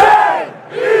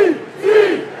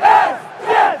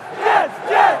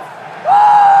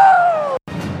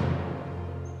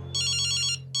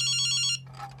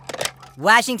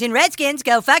 Washington Redskins,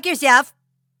 go fuck yourself.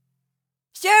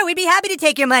 Sure, we'd be happy to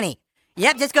take your money.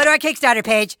 Yep, just go to our Kickstarter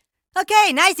page.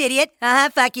 Okay, nice idiot.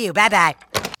 Fuck you. Bye-bye.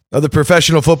 Now, the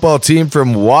professional football team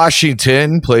from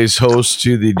Washington plays host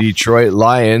to the Detroit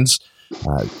Lions.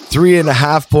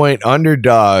 3.5-point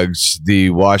underdogs, the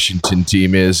Washington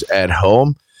team is at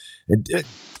home.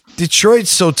 Detroit's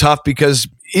so tough because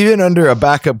even under a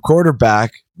backup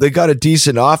quarterback, they got a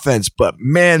decent offense, but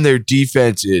man, their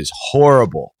defense is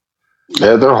horrible.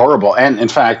 Yeah, they're horrible. And in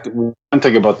fact, one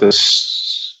thing about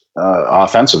this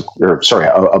about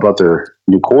their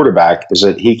new quarterback is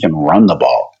that he can run the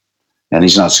ball and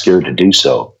he's not scared to do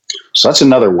so. So that's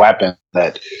another weapon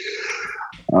that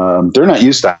they're not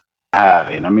used to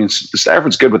having. I mean,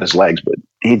 Stafford's good with his legs, but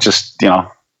he just,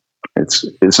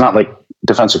 it's not like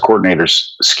defensive coordinators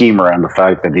scheme around the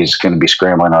fact that he's going to be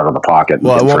scrambling out of the pocket.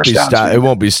 Well, it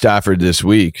won't be Stafford this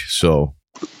week, so.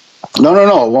 No,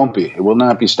 it won't be. It will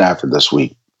not be Stafford this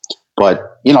week.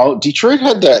 But, Detroit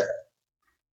had that,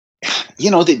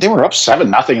 they were up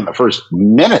 7-0 in the first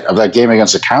minute of that game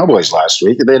against the Cowboys last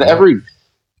week. They had every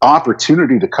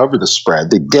opportunity to cover the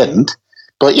spread. They didn't.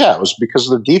 But, yeah, it was because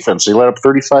of the defense. They let up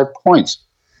 35 points.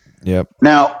 Yep.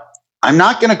 Now, I'm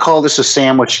not going to call this a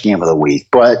sandwich game of the week,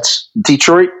 but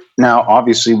Detroit, now,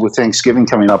 obviously, with Thanksgiving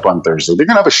coming up on Thursday, they're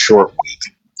going to have a short week.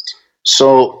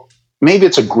 So maybe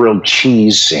it's a grilled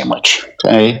cheese sandwich,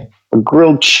 okay? A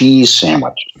grilled cheese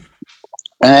sandwich.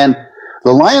 And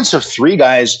the Lions have 3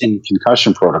 guys in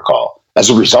concussion protocol as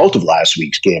a result of last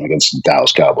week's game against the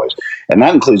Dallas Cowboys. And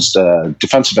that includes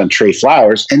defensive end Trey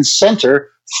Flowers and center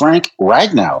Frank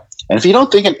Ragnow. And if you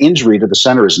don't think an injury to the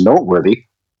center is noteworthy,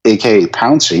 a.k.a.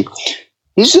 Pouncey,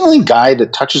 he's the only guy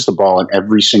that touches the ball in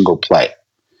every single play.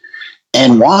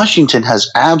 And Washington has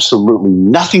absolutely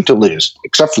nothing to lose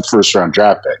except for the first-round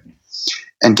draft pick.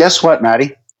 And guess what,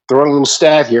 Matty? Throw out a little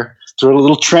stat here. Throw out a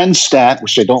little trend stat,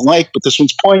 which I don't like, but this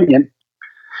one's poignant.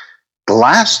 The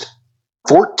last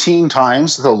 14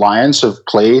 times the Lions have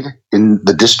played in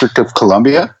the District of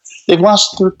Columbia, they've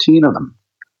lost 13 of them.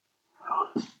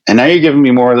 And now you're giving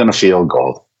me more than a field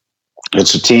goal.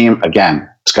 It's a team, again,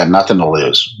 it's got nothing to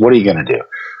lose. What are you going to do?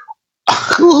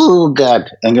 Oh, God.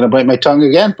 I'm going to bite my tongue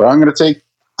again, but I'm going to take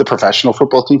the professional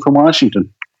football team from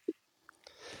Washington.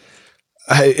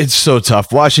 It's so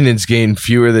tough. Washington's gained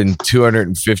fewer than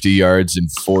 250 yards in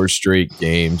 4 straight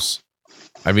games.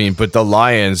 I mean, but the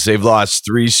Lions, they've lost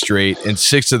 3 straight and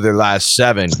 6 of their last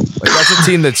 7. That's a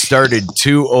team that started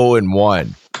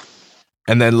 2-0-1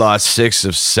 and then lost 6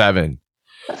 of 7.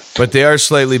 But they are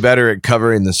slightly better at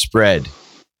covering the spread.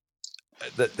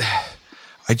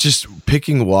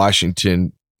 Picking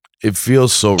Washington, it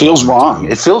feels so wrong.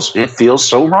 It feels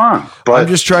so wrong. But I'm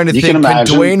just trying to think, can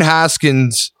Dwayne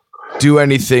Haskins do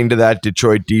anything to that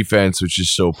Detroit defense, which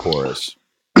is so porous?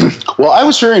 Well, I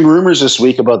was hearing rumors this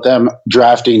week about them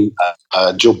drafting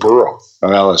Joe Burrow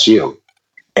of LSU,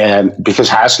 and because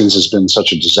Haskins has been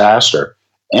such a disaster.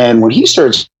 And when he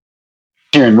starts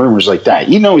hearing rumors like that,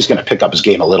 he's going to pick up his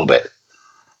game a little bit.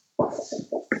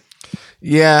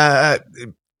 Yeah,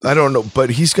 I don't know,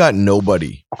 but he's got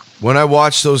nobody. When I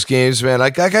watch those games, man, I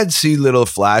could see little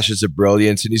flashes of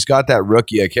brilliance, and he's got that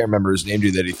rookie, I can't remember his name,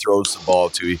 that he throws the ball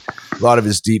to. A lot of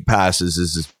his deep passes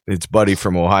is his buddy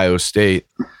from Ohio State.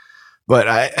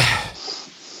 But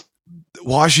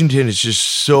Washington is just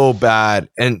so bad,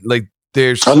 and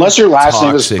there's unless your last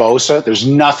name is Bosa, there's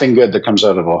nothing good that comes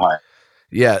out of Ohio.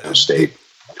 Yeah, State.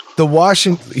 The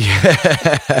Washington.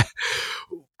 Yeah.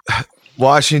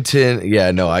 Washington,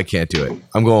 yeah, no, I can't do it.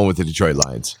 I'm going with the Detroit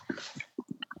Lions.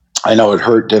 I know it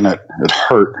hurt, didn't it? It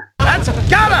hurt. That's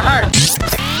gotta hurt.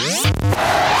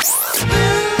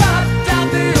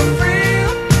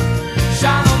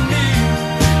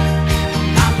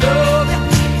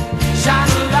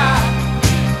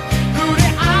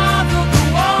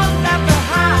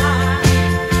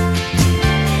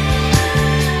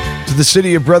 To the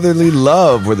city of brotherly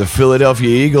love, where the Philadelphia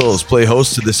Eagles play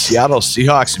host to the Seattle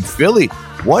Seahawks in Philly.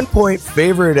 1-point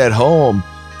favorite at home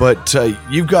but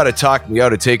you've got to talk me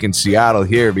out of taking Seattle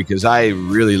here because I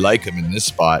really like them in this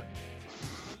spot.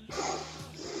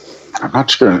 I'm not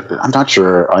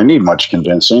sure I need much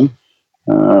convincing.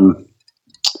 Now,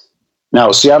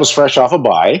 Seattle's fresh off a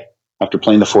bye after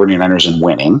playing the 49ers and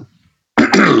winning.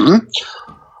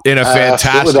 In a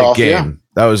fantastic game.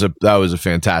 That was a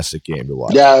fantastic game to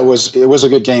watch. Yeah, it was a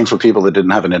good game for people that didn't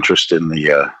have an interest in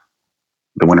the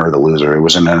winner or the loser. It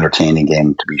was an entertaining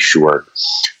game, to be sure.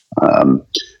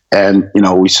 And,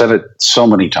 we said it so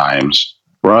many times.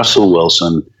 Russell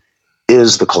Wilson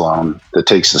is the cologne that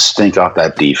takes the stink off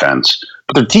that defense.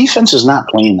 But their defense is not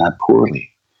playing that poorly.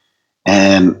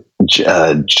 And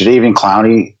Jadeveon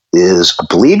Clowney I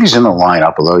believe he's in the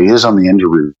lineup, although he is on the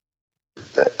injury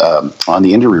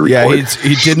report. Yeah,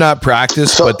 he did not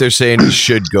practice, but they're saying he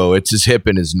should go. It's his hip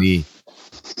and his knee.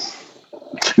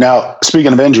 Now,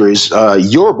 speaking of injuries,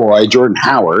 your boy Jordan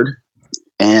Howard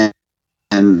and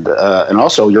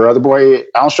also your other boy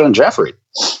Alshon Jeffrey,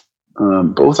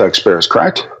 both ex-Bears,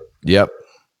 correct? Yep.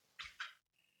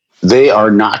 They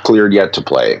are not cleared yet to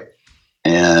play,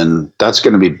 and that's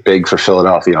going to be big for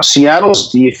Philadelphia.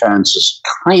 Seattle's defense is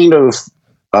kind of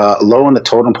low in the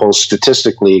totem pole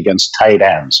statistically against tight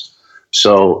ends,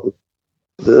 so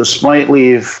this might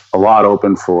leave a lot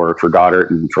open for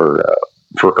Goddard and for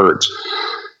Ertz.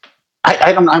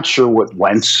 I'm not sure what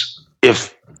Wentz,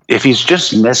 if he's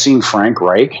just missing Frank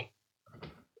Reich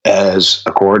as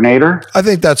a coordinator. I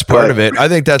think that's part of it. I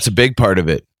think that's a big part of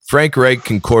it. Frank Reich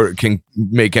can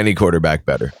make any quarterback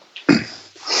better.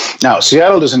 Now,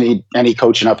 Seattle doesn't need any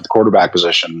coaching up at the quarterback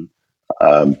position.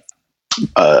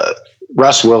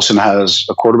 Russ Wilson has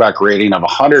a quarterback rating of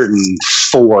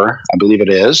 104, I believe it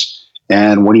is.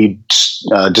 And when you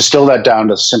distill that down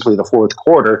to simply the fourth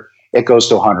quarter, it goes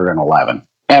to 111.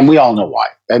 And we all know why.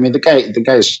 I mean, the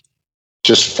guy is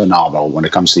just phenomenal when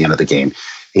it comes to the end of the game.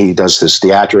 He does this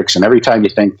theatrics, and every time you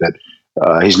think that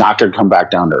he's not going to come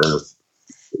back down to earth,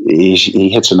 he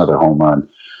hits another home run.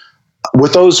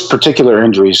 With those particular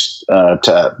injuries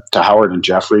to Howard and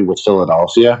Jeffrey with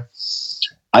Philadelphia,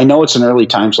 I know it's an early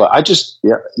time slot.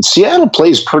 Seattle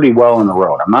plays pretty well on the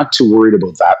road. I'm not too worried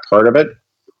about that part of it.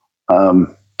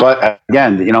 But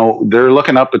again, they're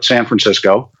looking up at San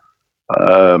Francisco.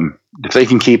 If they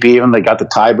can keep even, they got the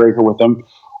tiebreaker with them.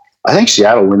 I think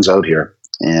Seattle wins out here,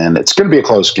 and it's going to be a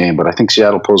close game, but I think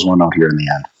Seattle pulls one out here in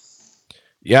the end.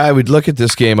 Yeah, I would look at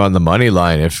this game on the money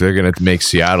line if they're going to make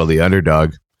Seattle the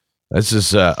underdog. This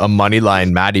is a money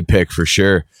line Matty pick for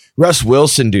sure. Russ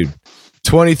Wilson, dude,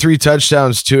 23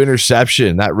 touchdowns, 2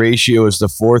 interceptions. That ratio is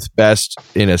the 4th best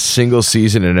in a single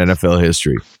season in NFL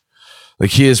history.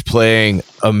 Like, he is playing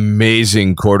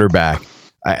amazing quarterback.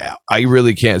 I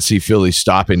really can't see Philly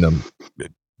stopping them.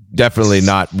 Definitely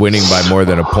not winning by more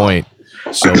than a point.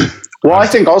 So, well, I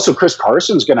think also Chris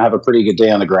Carson's going to have a pretty good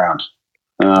day on the ground.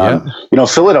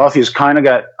 Philadelphia's kind of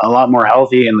got a lot more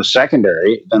healthy in the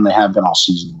secondary than they have been all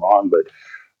season long, but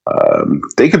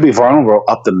they could be vulnerable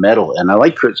up the middle. And I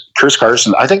like Chris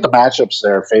Carson. I think the matchups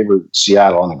there favor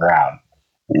Seattle on the ground.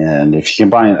 And if you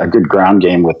combine a good ground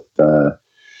game with a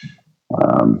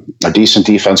decent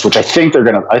defense, which I think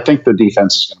the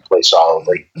defense is going to play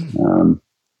solidly.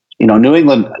 New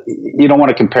England, you don't want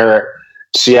to compare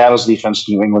Seattle's defense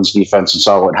to New England's defense and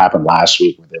saw what happened last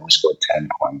week where they only scored 10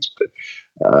 points, but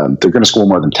they're going to score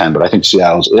more than 10. But I think it's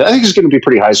going to be a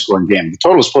pretty high scoring game. The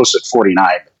total is posted at 49.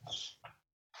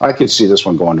 I could see this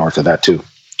one going north of that too.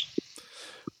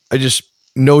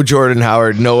 No Jordan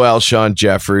Howard, no Alshon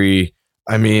Jeffrey.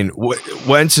 I mean,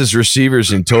 Wentz's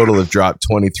receivers in total have dropped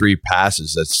 23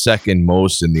 passes. That's second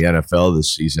most in the NFL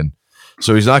this season.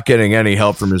 So he's not getting any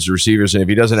help from his receivers. And if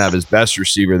he doesn't have his best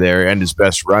receiver there and his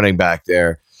best running back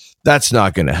there, that's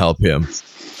not going to help him.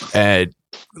 And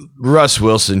Russ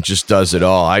Wilson just does it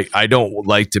all. I don't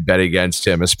like to bet against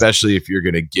him, especially if you're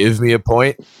going to give me a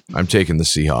point. I'm taking the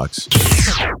Seahawks.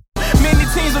 Many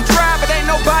teams will try, but ain't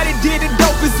nobody did it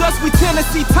dope as us. We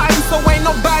Tennessee Titans, so ain't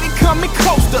nobody coming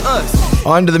close to us.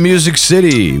 On to the Music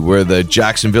City, where the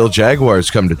Jacksonville Jaguars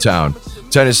come to town.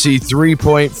 Tennessee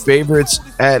 3-point favorites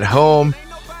at home.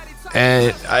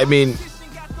 And, I mean,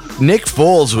 Nick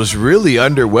Foles was really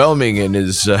underwhelming in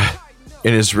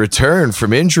his return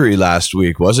from injury last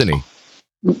week, wasn't he?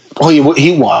 Well,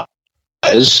 he was.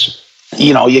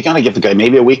 You got to give the guy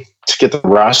maybe a week to get the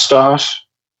rust off.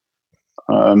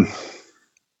 I'm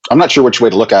not sure which way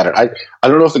to look at it. I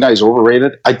don't know if the guy's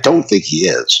overrated. I don't think he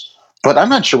is. But I'm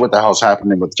not sure what the hell's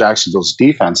happening with Jacksonville's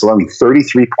defense, allowing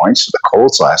 33 points to the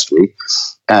Colts last week.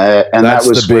 And that's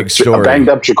the big story. A banged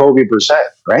up Jacoby Brissett,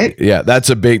 right? Yeah, that's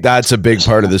a big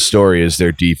part of the story is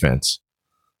their defense.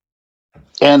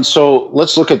 And so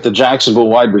let's look at the Jacksonville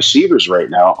wide receivers right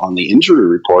now on the injury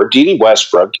report. Dede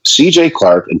Westbrook, CJ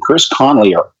Clark, and Chris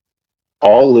Conley are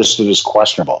all listed as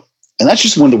questionable. And that's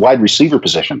just the wide receiver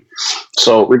position.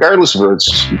 So regardless of whether it's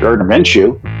Gardner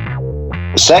Minshew,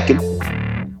 the second,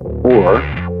 or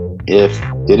if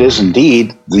it is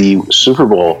indeed the Super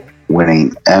Bowl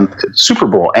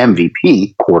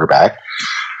MVP quarterback,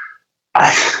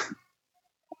 I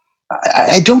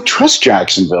don't trust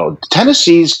Jacksonville.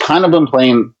 Tennessee's kind of been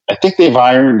playing. I think they've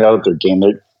ironed out their game.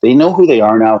 They know who they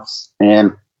are now.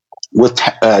 And with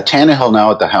Tannehill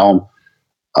now at the helm,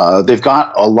 they've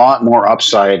got a lot more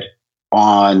upside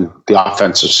on the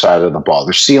offensive side of the ball.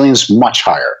 Their ceiling's much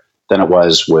higher than it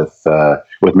was with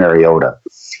Mariota.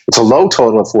 It's a low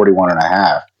total of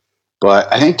 41.5.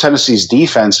 But I think Tennessee's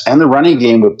defense and the running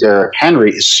game with Derrick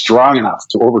Henry is strong enough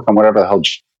to overcome whatever the hell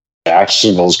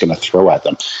Jacksonville's going to throw at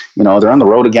them. They're on the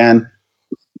road again.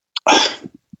 I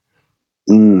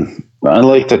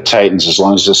like the Titans as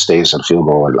long as this stays at a field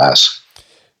goal or less.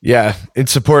 Yeah, in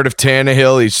support of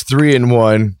Tannehill, he's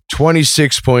 3-1,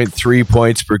 26.3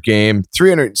 points per game,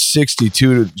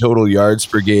 362 total yards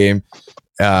per game,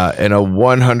 and a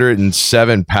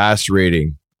 107 pass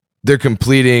rating. They're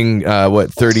completing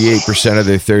 38% of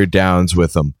their third downs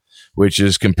with them, which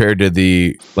is compared to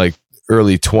the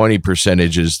early 20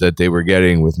 percentages that they were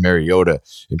getting with Mariota.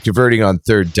 And converting on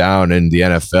third down in the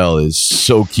NFL is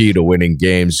so key to winning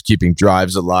games, keeping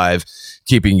drives alive,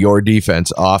 keeping your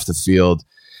defense off the field.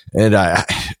 And I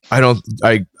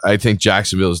think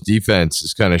Jacksonville's defense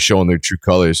is kind of showing their true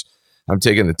colors. I'm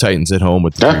taking the Titans at home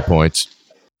with the 3 points.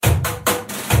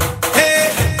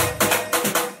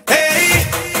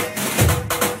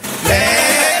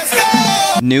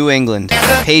 New England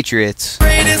Patriots.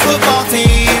 Greatest football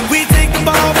team. We take the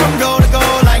ball from goal to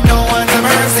goal like no one's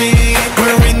ever seen.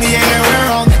 We're in the air,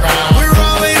 we're on the ground. We're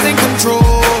always in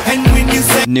control. And when you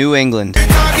say New England.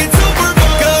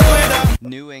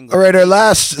 All right, our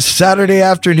last Saturday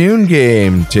afternoon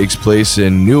game takes place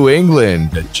in New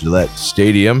England at Gillette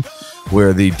Stadium,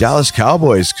 where the Dallas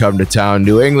Cowboys come to town.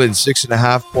 New England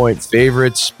 6.5-point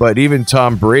favorites, but even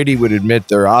Tom Brady would admit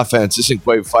their offense isn't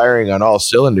quite firing on all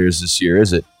cylinders this year,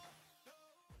 is it?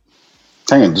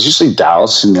 Hang on, did you say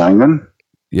Dallas and New England?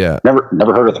 Yeah. Never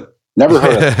heard of them. Never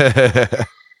heard of them.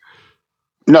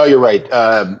 No, you're right.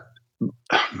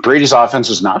 Brady's offense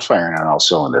is not firing on all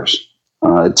cylinders.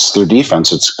 It's their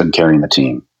defense that's been carrying the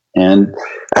team. And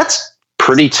that's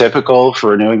pretty typical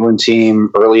for a New England team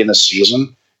early in the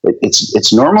season.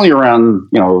 It's normally around,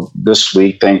 this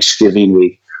week, Thanksgiving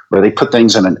week, where they put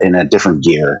things in a different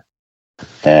gear.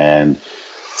 And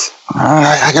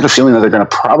I got a feeling that they're going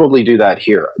to probably do that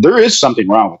here. There is something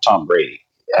wrong with Tom Brady.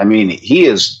 I mean, he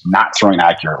is not throwing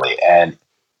accurately. And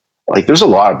there's a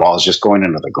lot of balls just going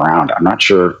into the ground. I'm not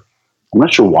sure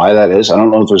why that is. I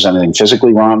don't know if there's anything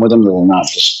physically wrong with them that they're not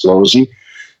disclosing.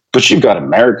 But you've got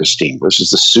America's team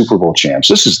versus the Super Bowl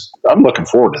champs. I'm looking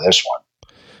forward to this one.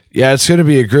 Yeah, it's going to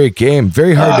be a great game.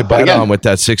 Very hard to bet on with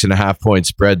that 6.5-point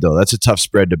spread, though. That's a tough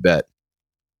spread to bet.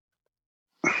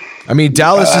 I mean,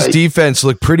 Dallas's defense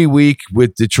looked pretty weak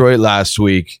with Detroit last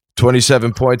week.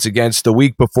 27 points against. The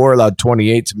week before, allowed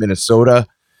 28 to Minnesota.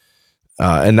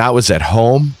 And that was at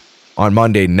home on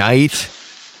Monday night.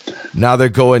 Now they're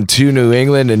going to New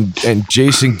England, and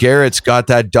Jason Garrett's got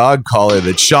that dog collar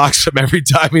that shocks him every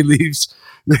time he leaves.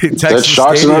 That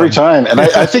shocks him every time. And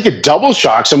I think it double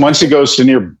shocks him once he goes to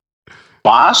near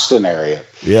Boston area.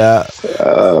 Yeah.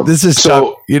 This is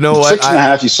so. Tough. You know what?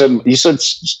 6.5. You said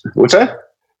what's that?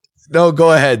 No,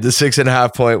 go ahead. The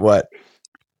 6.5 point what?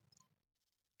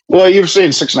 Well, you were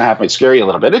saying 6.5 might scare you a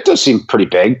little bit. It does seem pretty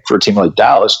big for a team like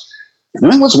Dallas.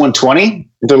 New England's won 20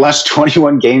 their last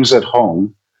 21 games at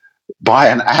home by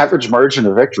an average margin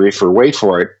of victory for, wait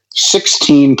for it,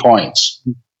 16 points.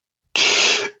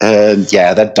 And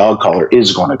yeah, that dog collar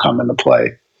is going to come into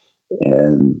play.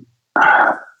 And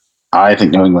I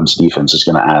think New England's defense is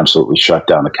going to absolutely shut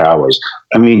down the Cowboys.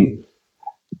 I mean,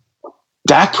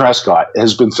 Dak Prescott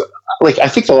has been, I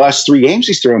think the last 3 games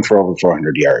he's thrown for over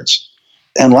 400 yards.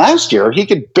 And last year, he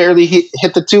could barely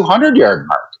hit the 200-yard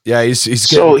mark. Yeah, he's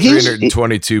getting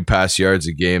 322 pass yards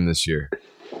a game this year.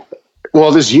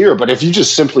 Well, this year, but if you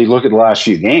just simply look at the last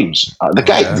few games, the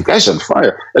guy's on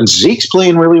fire. And Zeke's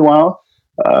playing really well.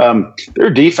 Their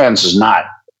defense is not.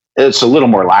 It's a little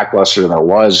more lackluster than it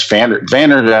was. Van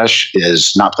Der Esch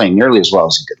is not playing nearly as well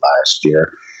as he did last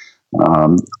year.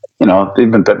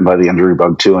 They've been bitten by the injury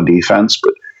bug too on defense,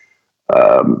 but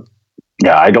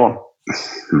I don't.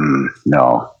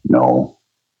 No.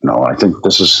 I think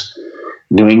this is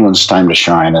New England's time to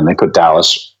shine, and they put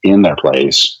Dallas in their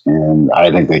place, and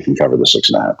I think they can cover the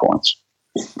 6.5 points.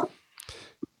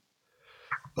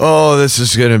 Oh, this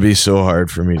is going to be so hard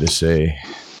for me to say.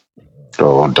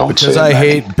 Oh, don't because say I that.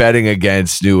 hate betting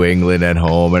against New England at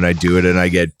home, and I do it, and I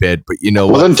get bit. But you know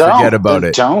Well, what? then don't. Forget about Then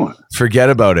it. don't. Forget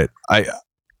about it.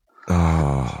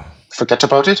 Forget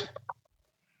about it.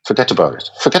 Forget about it.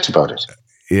 Forget about it.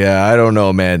 Yeah, I don't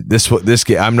know, man. This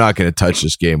game, I'm not going to touch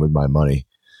this game with my money.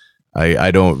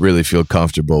 I don't really feel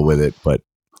comfortable with it, but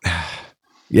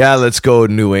yeah, let's go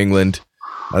New England.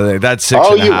 I think that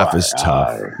 6.5 is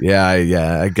tough.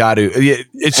 Yeah, I got to.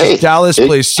 It's just Dallas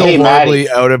plays so horribly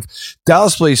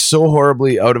Dallas plays so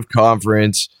horribly out of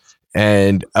conference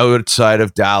and outside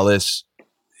of Dallas.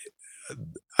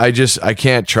 I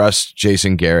can't trust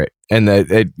Jason Garrett,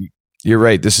 and you're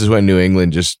right. This is when New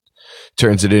England just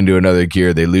turns it into another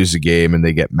gear. They lose a game and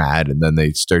they get mad, and then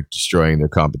they start destroying their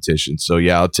competition. So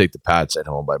yeah, I'll take the Pats at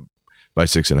home by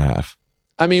 6.5.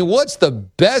 I mean, what's the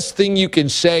best thing you can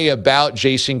say about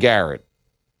Jason Garrett?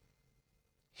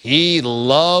 He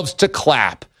loves to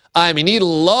clap. I mean, he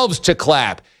loves to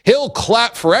clap. He'll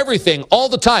clap for everything all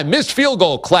the time. Missed field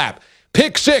goal, clap.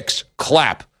 Pick six,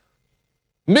 clap.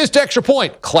 Missed extra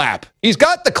point, clap. He's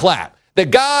got the clap. The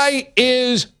guy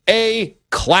is a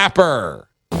clapper.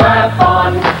 Clap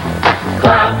on,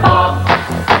 clap off,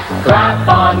 clap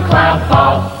on, clap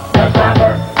off, the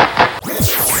clapper.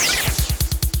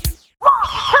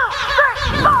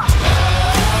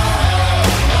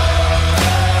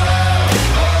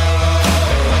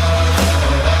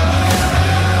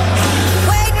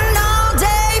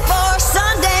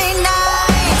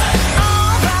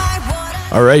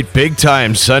 All right, big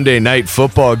time Sunday night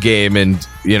football game. And,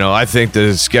 I think the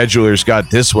schedulers got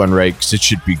this one right because it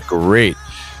should be great.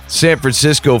 San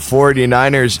Francisco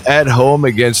 49ers at home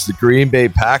against the Green Bay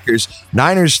Packers.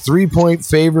 Niners 3-point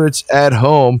favorites at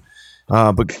home.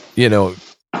 But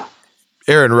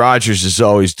Aaron Rodgers is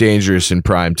always dangerous in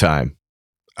prime time.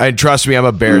 And trust me, I'm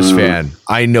a Bears fan.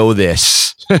 I know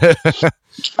this.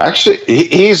 Actually,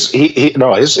 the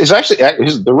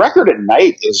record at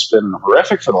night has been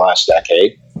horrific for the last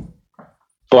decade.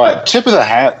 But tip of the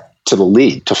hat to the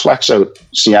league to flex out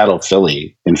Seattle,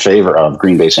 Philly in favor of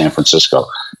Green Bay, San Francisco,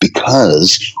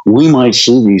 because we might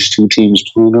see these two teams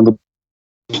playing in the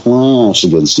playoffs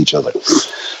against each other.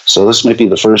 So this might be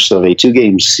the first of a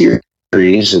 2-game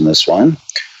series in this one.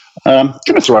 I'm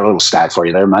going to throw out a little stat for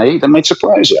you there, Mike. That might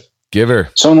surprise you. Give her.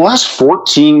 So in the last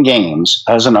 14 games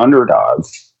as an underdog,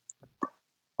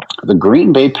 the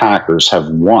Green Bay Packers have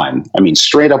won,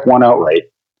 straight up won outright,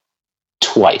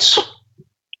 twice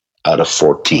out of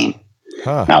 14.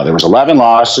 Huh. Now, there was 11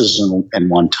 losses and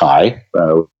 1 tie,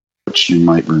 which you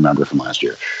might remember from last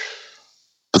year.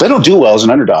 But they don't do well as an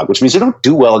underdog, which means they don't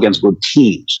do well against good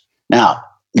teams. Now,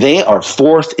 they are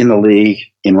 4th in the league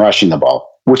in rushing the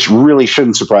ball, which really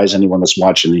shouldn't surprise anyone that's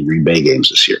watching the Green Bay games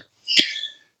this year.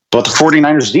 But the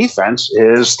 49ers defense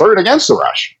is 3rd against the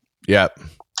rush. Yep.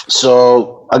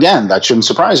 So, again, that shouldn't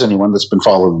surprise anyone that's been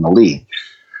following the league.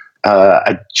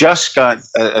 I just got,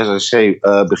 as I say,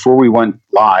 before we went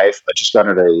live, I just got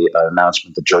an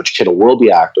announcement that George Kittle will be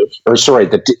active.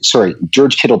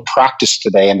 George Kittle practiced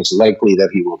today, and it's likely that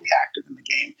he will be active in the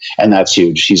game. And that's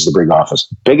huge. He's the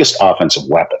biggest offensive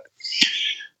weapon.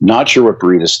 Not sure what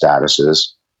Breeda's status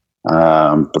is,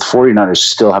 but the 49ers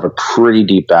still have a pretty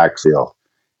deep backfield.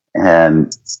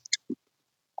 And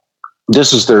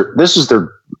this is their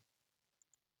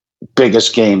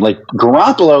biggest game. Like,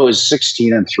 Garoppolo is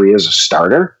 16-3 as a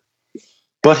starter,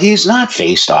 but he's not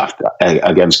faced off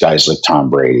against guys like Tom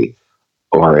Brady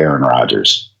or Aaron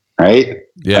Rodgers, right?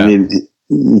 Yeah.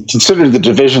 Consider the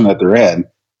division that they're in.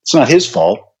 It's not his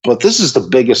fault, but this is the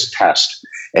biggest test.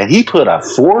 And he put up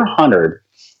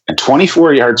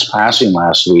 424 yards passing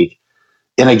last week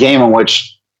in a game in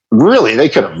which really they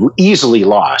could have easily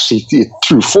lost. He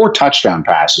threw 4 touchdown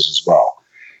passes as well.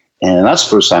 And that's the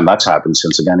first time that's happened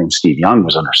since a guy named Steve Young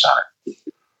was under center.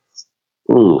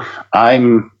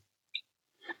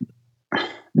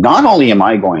 Not only am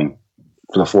I going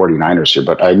for the 49ers here,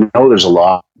 but I know there's a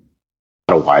lot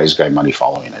of wise guy money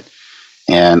following it.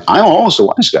 And I'm almost a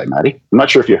wise guy, Matty. I'm not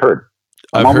sure if you heard.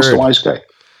 I'm almost a wise guy.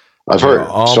 I've heard.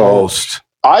 Almost. So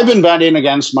I've been betting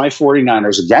against my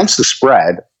 49ers against the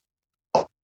spread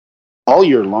all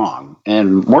year long.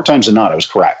 And more times than not, I was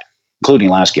correct, including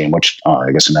last game, which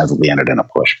I guess inevitably ended in a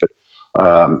push. But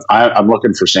I'm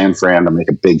looking for San Fran to make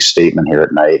a big statement here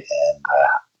at night.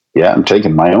 And I'm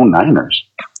taking my own Niners.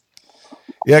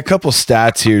 Yeah, a couple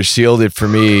stats here sealed it for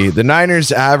me. The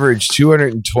Niners average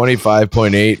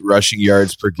 225.8 rushing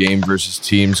yards per game versus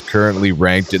teams currently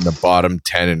ranked in the bottom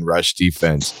 10 in rush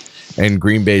defense. And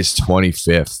Green Bay's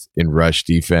 25th in rush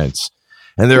defense.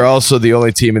 And they're also the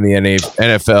only team in the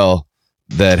NFL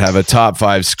that have a top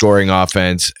 5 scoring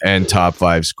offense and top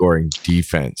 5 scoring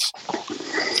defense.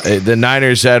 The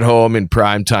Niners at home in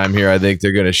prime time here, I think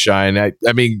they're going to shine. I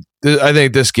think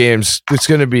this game's it's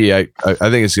going to be. I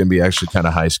think it's going to be actually kind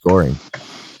of high scoring.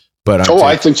 But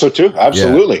I think so too.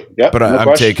 Absolutely. Yeah. But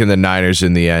I'm taking the Niners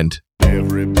in the end.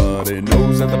 Everybody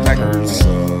knows that the Packers suck.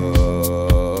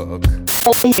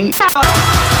 Are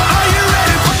you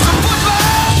ready for some football?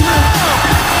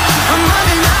 A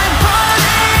Monday night party.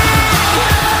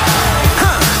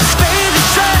 Stage is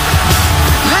set.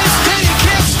 Let's get your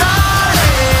kick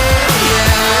started.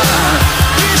 Yeah.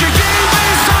 Get your game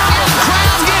face on.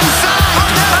 Crowd's getting psyched.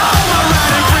 All my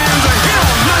riding friends are here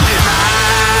on Monday night.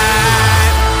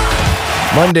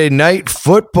 Monday Night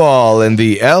Football, and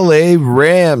the LA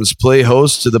Rams play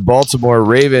host to the Baltimore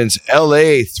Ravens.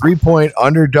 LA 3-point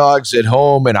underdogs at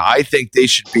home, and I think they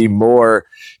should be more,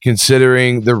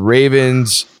 considering the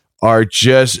Ravens are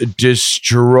just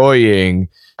destroying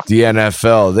the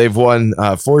NFL. They've won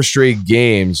 4 straight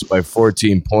games by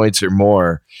 14 points or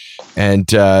more, and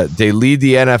they lead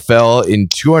the NFL in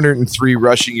 203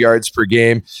 rushing yards per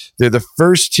game. They're the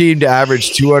first team to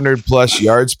average 200-plus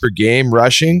yards per game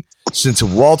rushing since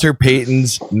Walter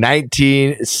Payton's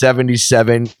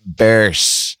 1977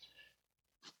 Bears.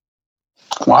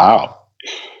 Wow.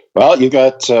 Well, you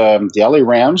got the LA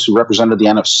Rams, who represented the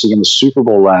NFC in the Super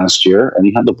Bowl last year, and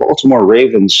you had the Baltimore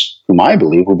Ravens, whom I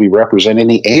believe will be representing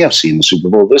the AFC in the Super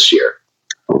Bowl this year.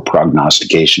 A little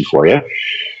prognostication for you.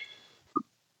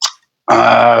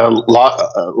 A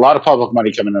lot of public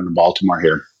money coming into Baltimore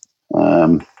here.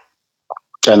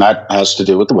 And that has to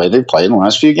do with the way they've played in the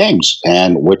last few games,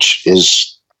 and which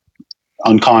is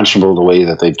unconscionable the way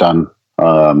that they've done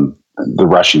the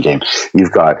rushing game.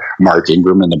 You've got Mark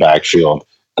Ingram in the backfield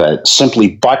that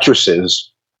simply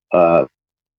buttresses, Lamar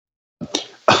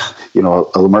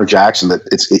Jackson.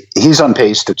 He's on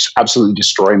pace to absolutely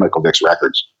destroy Michael Vick's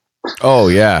records. Oh,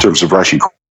 yeah. In terms of rushing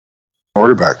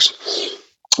quarterbacks.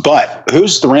 But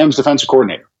who's the Rams defensive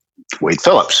coordinator? Wade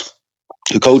Phillips,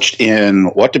 who coached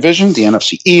in what division? The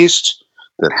NFC East,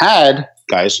 that had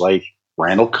guys like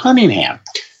Randall Cunningham.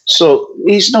 So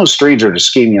he's no stranger to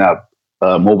scheming up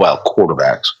mobile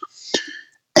quarterbacks.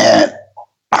 And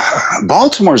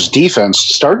Baltimore's defense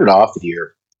started off the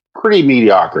year pretty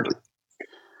mediocrity.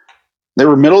 They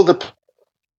were middle of the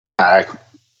pack.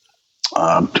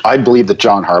 I believe that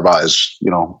John Harbaugh is,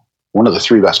 one of the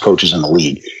 3 best coaches in the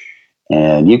league.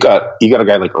 And you got a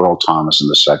guy like Earl Thomas in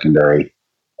the secondary.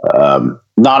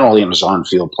 Not only in his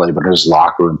on-field play, but his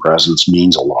locker room presence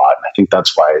means a lot. And I think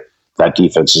that's why that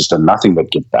defense has done nothing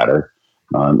but get better,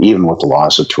 even with the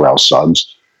loss of Terrell Suggs.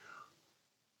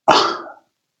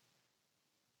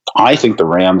 I think the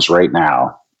Rams right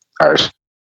now are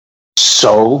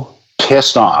so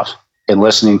pissed off in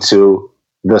listening to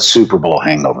the Super Bowl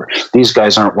hangover. These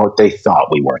guys aren't what they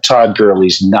thought we were. Todd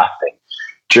Gurley's nothing.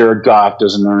 Jared Goff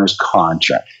doesn't earn his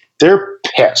contract. They're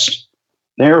pissed.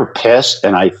 They're pissed,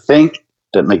 and I think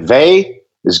that McVay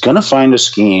is going to find a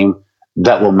scheme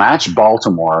that will match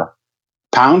Baltimore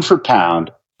pound for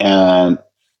pound, and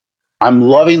I'm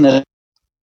loving this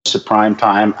at prime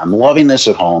time. I'm loving this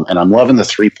at home, and I'm loving the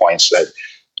 3 points that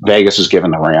Vegas has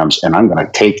given the Rams, and I'm going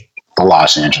to take the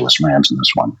Los Angeles Rams in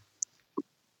this one.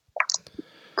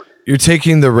 You're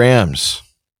taking the Rams.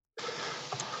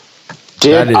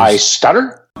 Did I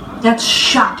stutter? That's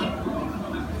shocking.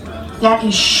 That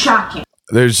is shocking.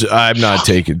 I'm not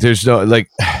taking. There's no,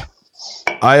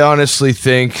 I honestly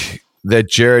think that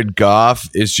Jared Goff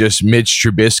is just Mitch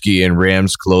Trubisky in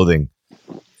Rams clothing.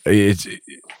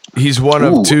 He's one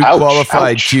of 2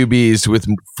 qualified QBs with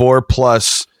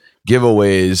 4+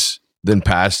 giveaways than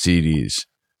pass TDs.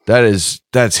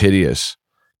 That's hideous.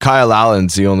 Kyle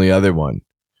Allen's the only other one,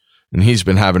 and he's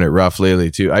been having it rough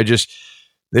lately too.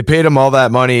 They paid him all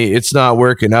that money. It's not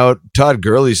working out. Todd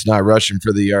Gurley's not rushing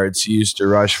for the yards he used to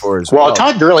rush for as well. Well,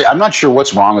 Todd Gurley, I'm not sure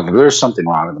what's wrong with him. There's something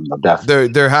wrong with him, though, definitely.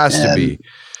 There has to be.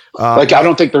 I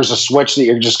don't think there's a switch that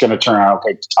you're just going to turn on.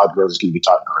 Okay, Todd Gurley's going to be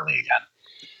Todd Gurley again.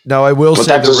 Now, I will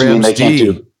say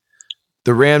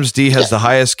the Rams D has the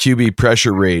highest QB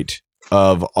pressure rate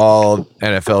of all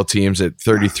NFL teams at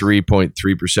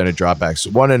 33.3% of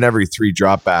dropbacks. 1 in every 3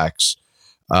 dropbacks.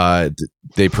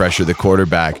 They pressure the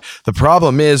quarterback. The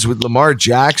problem is with Lamar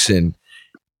Jackson,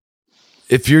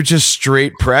 if you're just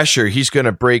straight pressure, he's going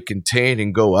to break contain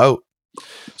and go out.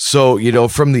 So,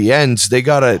 from the ends, they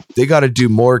gotta do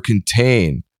more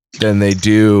contain than they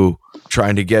do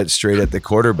trying to get straight at the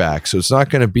quarterback. So it's not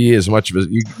going to be as much of a,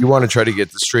 you want to try to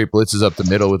get the straight blitzes up the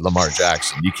middle with Lamar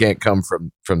Jackson. You can't come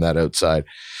from that outside.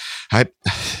 I'm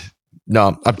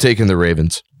taking the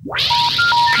Ravens.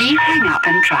 Please hang up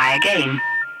and try again.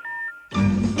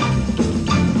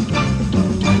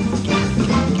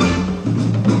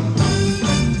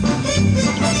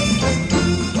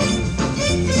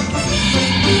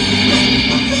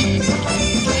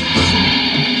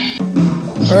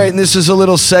 All right, and this is a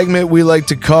little segment we like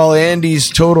to call Andy's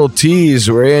Total Tease,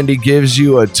 where Andy gives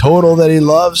you a total that he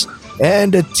loves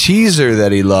and a teaser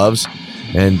that he loves.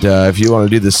 And if you want to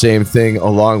do the same thing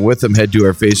along with him, head to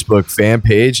our Facebook fan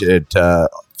page at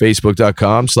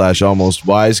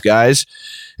facebook.com/almostwiseguys.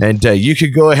 And you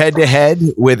could go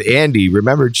head-to-head with Andy.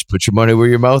 Remember, just put your money where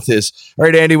your mouth is. All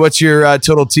right, Andy, what's your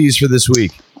total tease for this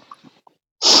week?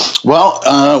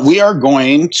 Well, we are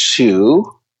going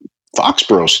to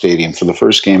Foxborough Stadium for the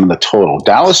first game in the total.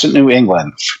 Dallas at New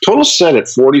England. Total set at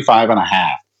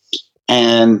 45.5.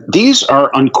 And these are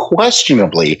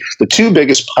unquestionably the two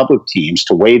biggest public teams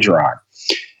to wager on.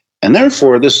 And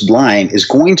therefore, this line is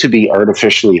going to be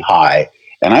artificially high.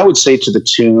 And I would say to the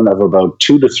tune of about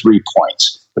 2 to 3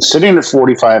 points. But sitting at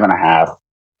 45.5.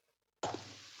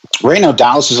 Right now,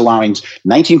 Dallas is allowing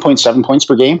 19.7 points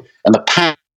per game. And the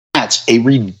Pats a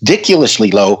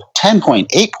ridiculously low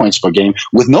 10.8 points per game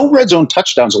with no red zone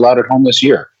touchdowns allowed at home this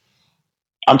year.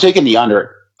 I'm taking the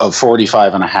under of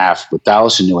 45.5 with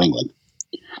Dallas and New England.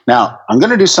 Now, I'm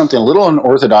going to do something a little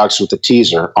unorthodox with the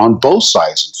teaser on both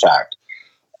sides, in fact.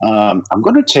 I'm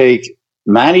going to take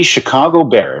Matty's Chicago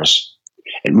Bears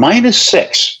at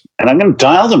 -6, and I'm going to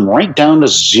dial them right down to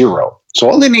 0. So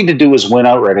all they need to do is win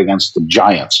outright against the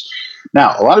Giants.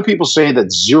 Now, a lot of people say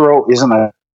that 0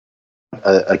 isn't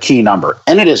a key number,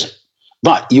 and it isn't.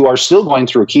 But you are still going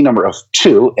through a key number of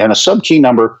 2 and a sub-key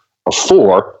number of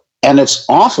 4, and it's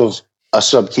off of a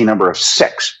sub-key number of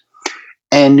 6.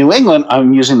 And New England,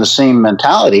 I'm using the same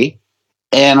mentality,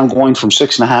 and I'm going from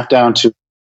 6.5 down to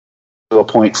a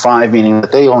 0.5, meaning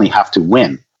that they only have to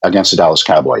win against the Dallas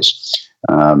Cowboys.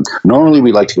 Normally,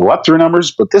 we like to go up through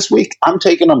numbers, but this week, I'm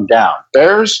taking them down.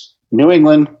 Bears, New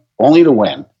England, only to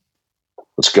win.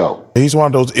 Let's go. He's one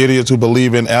of those idiots who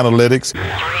believe in analytics.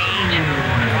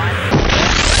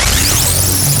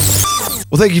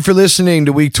 Well, thank you for listening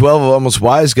to Week 12 of Almost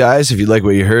Wise Guys. If you like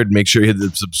what you heard, make sure you hit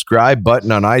the subscribe button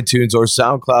on iTunes or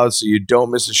SoundCloud so you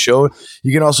don't miss a show.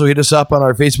 You can also hit us up on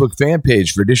our Facebook fan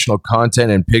page for additional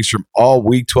content and picks from all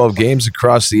Week 12 games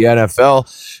across the NFL.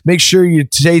 Make sure you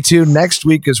stay tuned next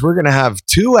week because we're going to have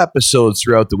 2 episodes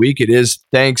throughout the week. It is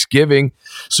Thanksgiving,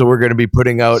 so we're going to be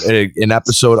putting out an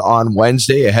episode on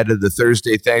Wednesday ahead of the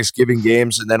Thursday Thanksgiving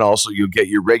games, and then also you'll get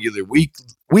your regular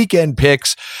weekend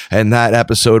picks, and that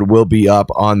episode will be up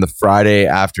on the Friday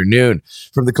afternoon.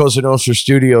 From the Cosa Nostra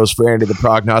studios, for Andy the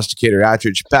Prognosticator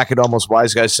Attridge, back at Almost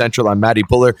Wise Guys Central, I'm Matty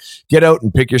Buller. Get out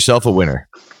and pick yourself a winner.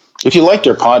 If you liked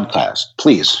our podcast,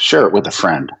 please share it with a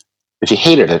friend. If you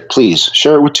hated it, please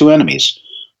share it with 2 enemies.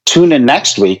 Tune in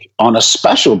next week on a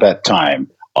special bet time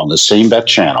on the same bet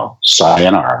channel.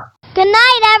 Sayonara. Good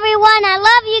night, everyone. I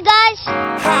love you guys.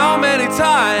 How many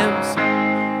times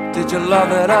did you love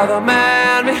that other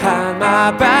man behind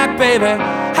my back, baby?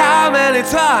 How many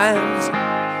times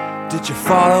did you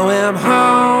follow him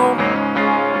home?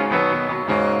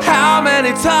 How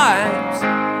many times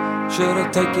should I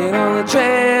take it on the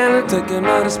chin and take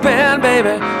another spin,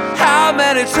 baby? How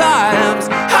many times?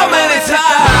 How many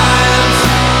times?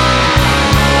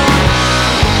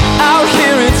 Out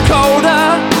here it's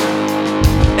colder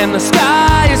and the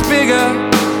sky is bigger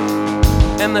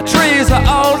and the trees are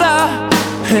older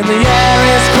and the air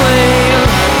is clean.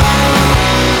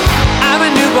 I'm a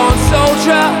newborn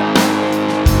soldier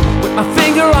with my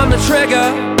finger on the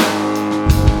trigger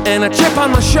and a chip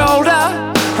on my shoulder.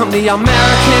 I'm the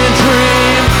American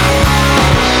dream.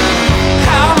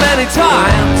 How many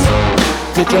times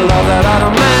did you love that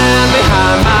other man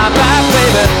behind my back,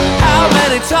 baby? How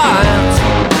many times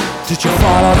did you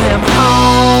follow him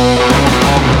home?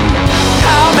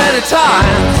 How many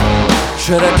times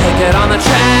should I take it on the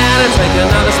chin and take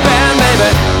another spin,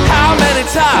 baby? How many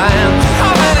times?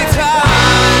 How many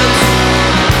times?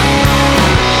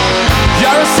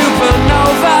 You're a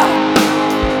supernova,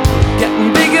 getting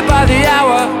bigger by the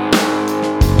hour,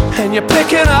 and you're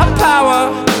picking up power,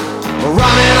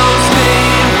 running on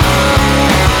steam.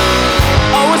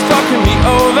 Always fucking me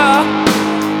over,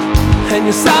 and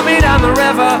you saw me down the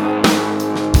river,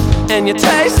 and you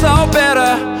taste so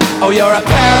bitter. Oh, you're a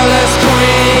perilous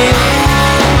queen.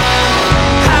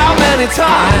 How many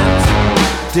times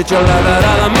did you love that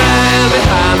other man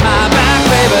behind my back,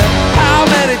 baby? How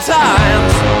many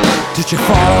times did you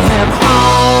follow him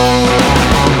home?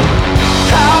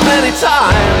 How many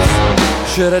times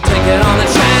should I take it on the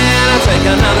chin and take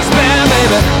another spin,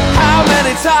 baby? How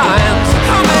many times?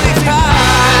 How many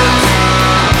times?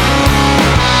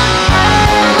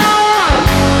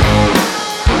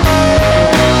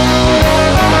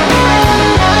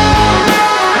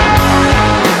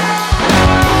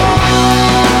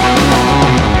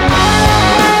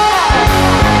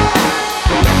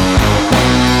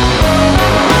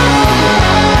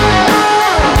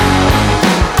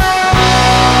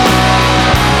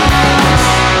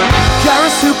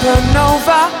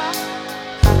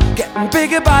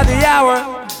 bigger by the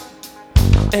hour,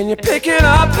 and you're picking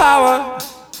up power,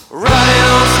 running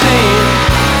on steam,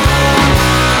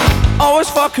 always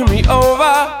fucking me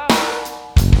over,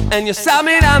 and you sell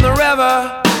me down the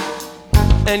river,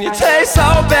 and you taste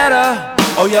so bitter.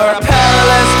 Oh, you're a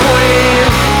perilous queen.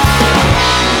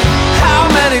 How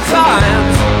many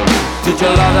times did you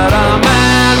love that other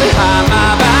man behind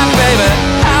my back, baby?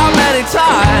 How many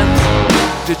times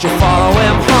did you follow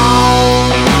him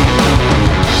home?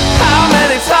 How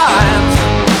many times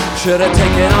should I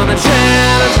take it on the chin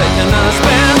and take another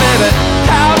spin, baby?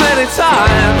 How many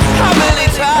times? How many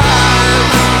times?